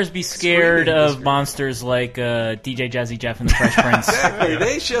can't rappers be scared of monsters like DJ Jazzy Jeff and the Fresh Prince? Exactly.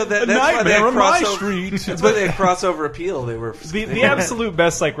 They showed that. That's why they had crossover. That's why they had crossover appeal. They were the absolute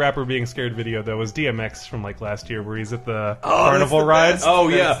best like rapper being scared video though was DMX from like last year, where he's at the carnival ride. Oh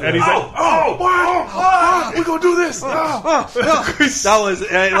yeah, and he's like, we're gonna do this. That was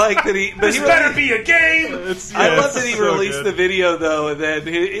I like that he. This better be a game. I love that he released the video though, and then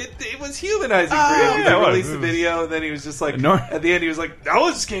it was humanizing for him. He released the video, and then he was just like, at the end, he was like, I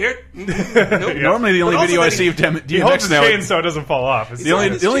was scared. Normally, the only video I see of DMX he holds his chain so it doesn't fall off. The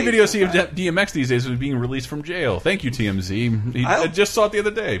only video I see of DMX these days was being released from jail. Thank you, TMZ. I just saw it the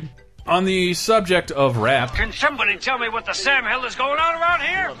other day. On the subject of rap, can somebody tell me what the Sam hell is going on around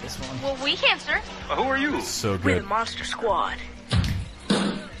here? Well, we can, sir. Who are you? So good. We're the Monster Squad.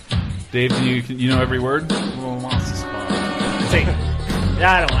 Dave, you know every word? Well, Monster Squad. See,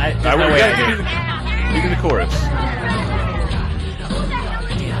 there's no way I do the chorus.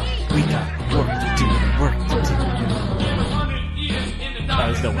 We got work to do.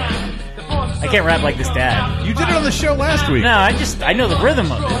 There's no way. I can't rap like this dad. You did it on the show last week. No, I know the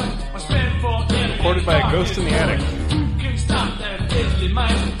rhythm of it. Recorded by a ghost in the attic.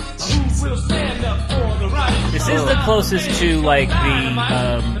 This is the closest to like the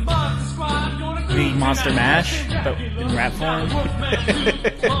Monster Mash, but in rap form.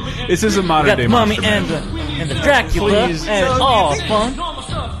 This is a modern day Mummy Monster and the Dracula, and it's all fun.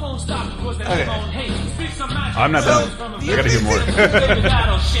 Okay. I'm not done. I gotta hear more.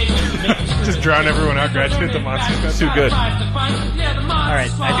 Just drown everyone out, graduate the monster. It's too good.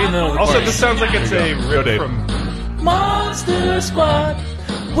 Alright, I do know the Also, chorus. this sounds like it's a rip from Monster Squad.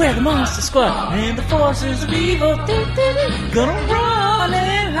 We're the Monster Squad, and the forces of evil gonna run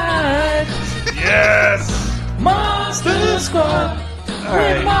and hide. Yes! Monster Squad.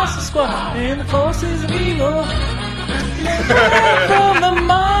 We're the Monster Squad, and the forces of evil. From the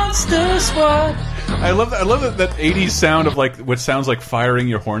Monster Squad. I love that 80s sound of like what sounds like firing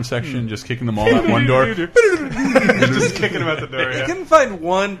your horn section, just kicking them all out one door. Just kicking them out the door. They couldn't find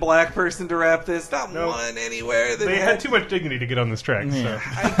one black person to rap this. Not one anywhere. They had too much dignity to get on this track. So.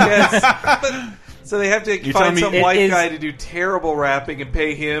 I guess. So they have to find some white guy to do terrible rapping and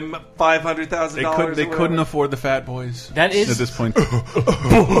pay him $500,000. They couldn't afford the Fat Boys. That is at this point.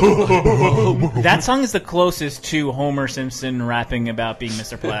 That song is the closest to Homer Simpson rapping about being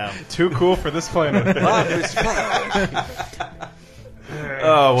Mr. Plow. Too cool for this planet.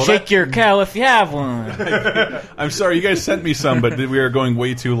 Oh, well, shake your cow if you have one. I'm sorry, you guys sent me some, but we are going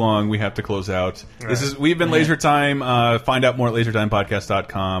way too long. We have to close out. We've been Laser Time. Find out more at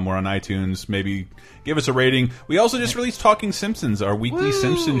lasertimepodcast.com. We're on iTunes. Maybe give us a rating. We also just released Talking Simpsons, our weekly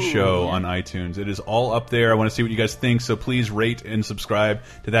Simpsons show on iTunes. It is all up there. I want to see what you guys think, so please rate and subscribe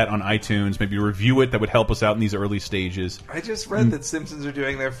to that on iTunes. Maybe review it. That would help us out in these early stages. I just read that Simpsons are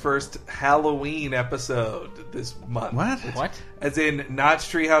doing their first Halloween episode this month. What? As in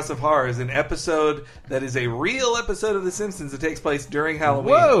Notch Treehouse of Horrors, an episode that is a real episode of The Simpsons that takes place during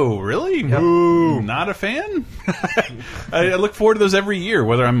Halloween. Whoa, really? Yep. Not a fan? I look forward to those every year,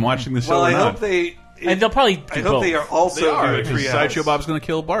 whether I'm watching the show or I not. hope they... And they'll probably do I hope both. they are also doing because Treehouse. Sideshow Bob's going to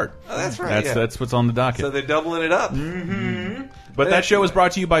kill Bart. Oh, that's right. That's what's on the docket. So they're doubling it up. But that show is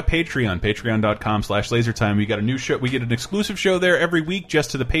brought to you by Patreon, patreon.com/lasertime. We got a new show. We get an exclusive show there every week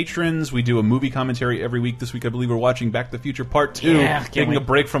just to the patrons. We do a movie commentary every week. This week, I believe we're watching Back to the Future Part 2. Yeah, taking a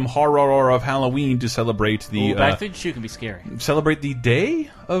break from horror of Halloween to celebrate the... Back to the Future can be scary. Celebrate the day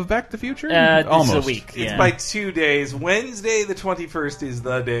of Back to the Future? Almost. This is a week. It's by 2 days. Wednesday the 21st is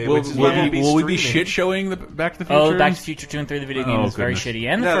the day, Will which is when will we be streaming. shit showing the Back to the Future? Oh, Back to the Future 2 and 3, the video game is very shitty.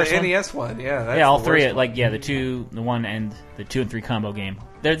 And the first the one. NES one, yeah. That's Yeah, all the three. worst Like, the 2, the 1, and the 2 and 3 combo game.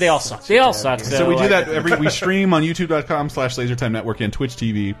 They all suck. They all suck. So we do that we stream on youtube.com/lasertime network and Twitch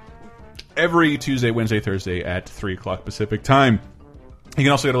TV every Tuesday, Wednesday, Thursday at 3 o'clock Pacific time. You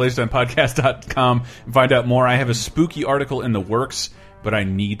can also go to lasertimepodcast.com and find out more. I have a spooky article in the works, but I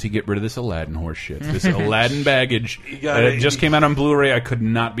need to get rid of this Aladdin horse shit. This Aladdin baggage. It just came out on Blu-ray. I could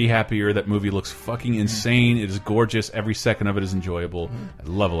not be happier. That movie looks fucking insane. It is gorgeous. Every second of it is enjoyable. I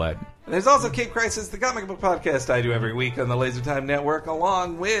love Aladdin. And there's also Cape Crisis, the comic book podcast I do every week on the Laser Time Network,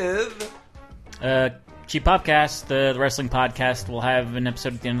 along with... Cheap Podcast, the wrestling podcast, will have an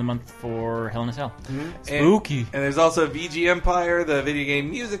episode at the end of the month for Hell in a Cell. Spooky. And there's also VG Empire, the video game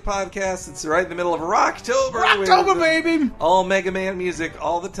music podcast. It's right in the middle of Rocktober. Rocktober, baby! All Mega Man music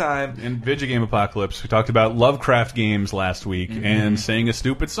all the time. And Video Game Apocalypse. We talked about Lovecraft games last week and sang a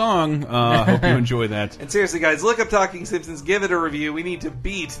stupid song. Hope you enjoy that. And seriously, guys, look up Talking Simpsons. Give it a review. We need to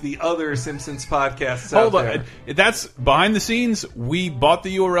beat the other Simpsons podcasts Hold out on. there. That's behind the scenes. We bought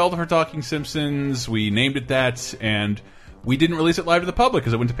the URL for Talking Simpsons. We named it that, and we didn't release it live to the public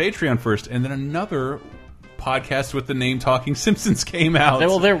because it went to Patreon first, and then another podcast with the name Talking Simpsons came out.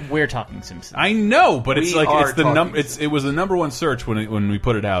 Well, we're Talking Simpsons. I know, but it's We like are it's the Talking it was the #1 search when we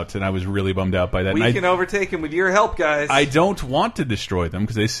put it out, and I was really bummed out by that. We And can overtake them with your help, guys. I don't want to destroy them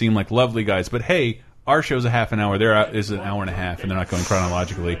because they seem like lovely guys, but hey, our show's a half an hour. Theirs is an hour and a half, and they're not going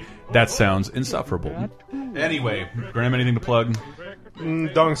chronologically. That sounds insufferable. Anyway, Graham, anything to plug?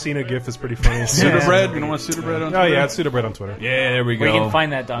 Dong Cena gif is pretty funny. Pseudobread? You don't want Pseudobread on Twitter? Oh, yeah, it's Pseudobread on Twitter. Yeah, there we go. Where you can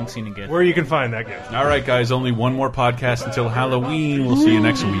find that Dong Cena gift. Where you can find that gift. All right, guys, only one more podcast until Halloween. We'll see you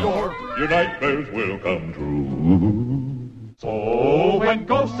next week. Your nightmares will come true. So when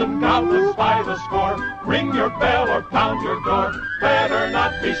ghosts and goblins by the score, ring your bell or pound your door. Better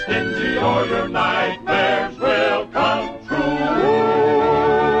not be stingy or your nightmare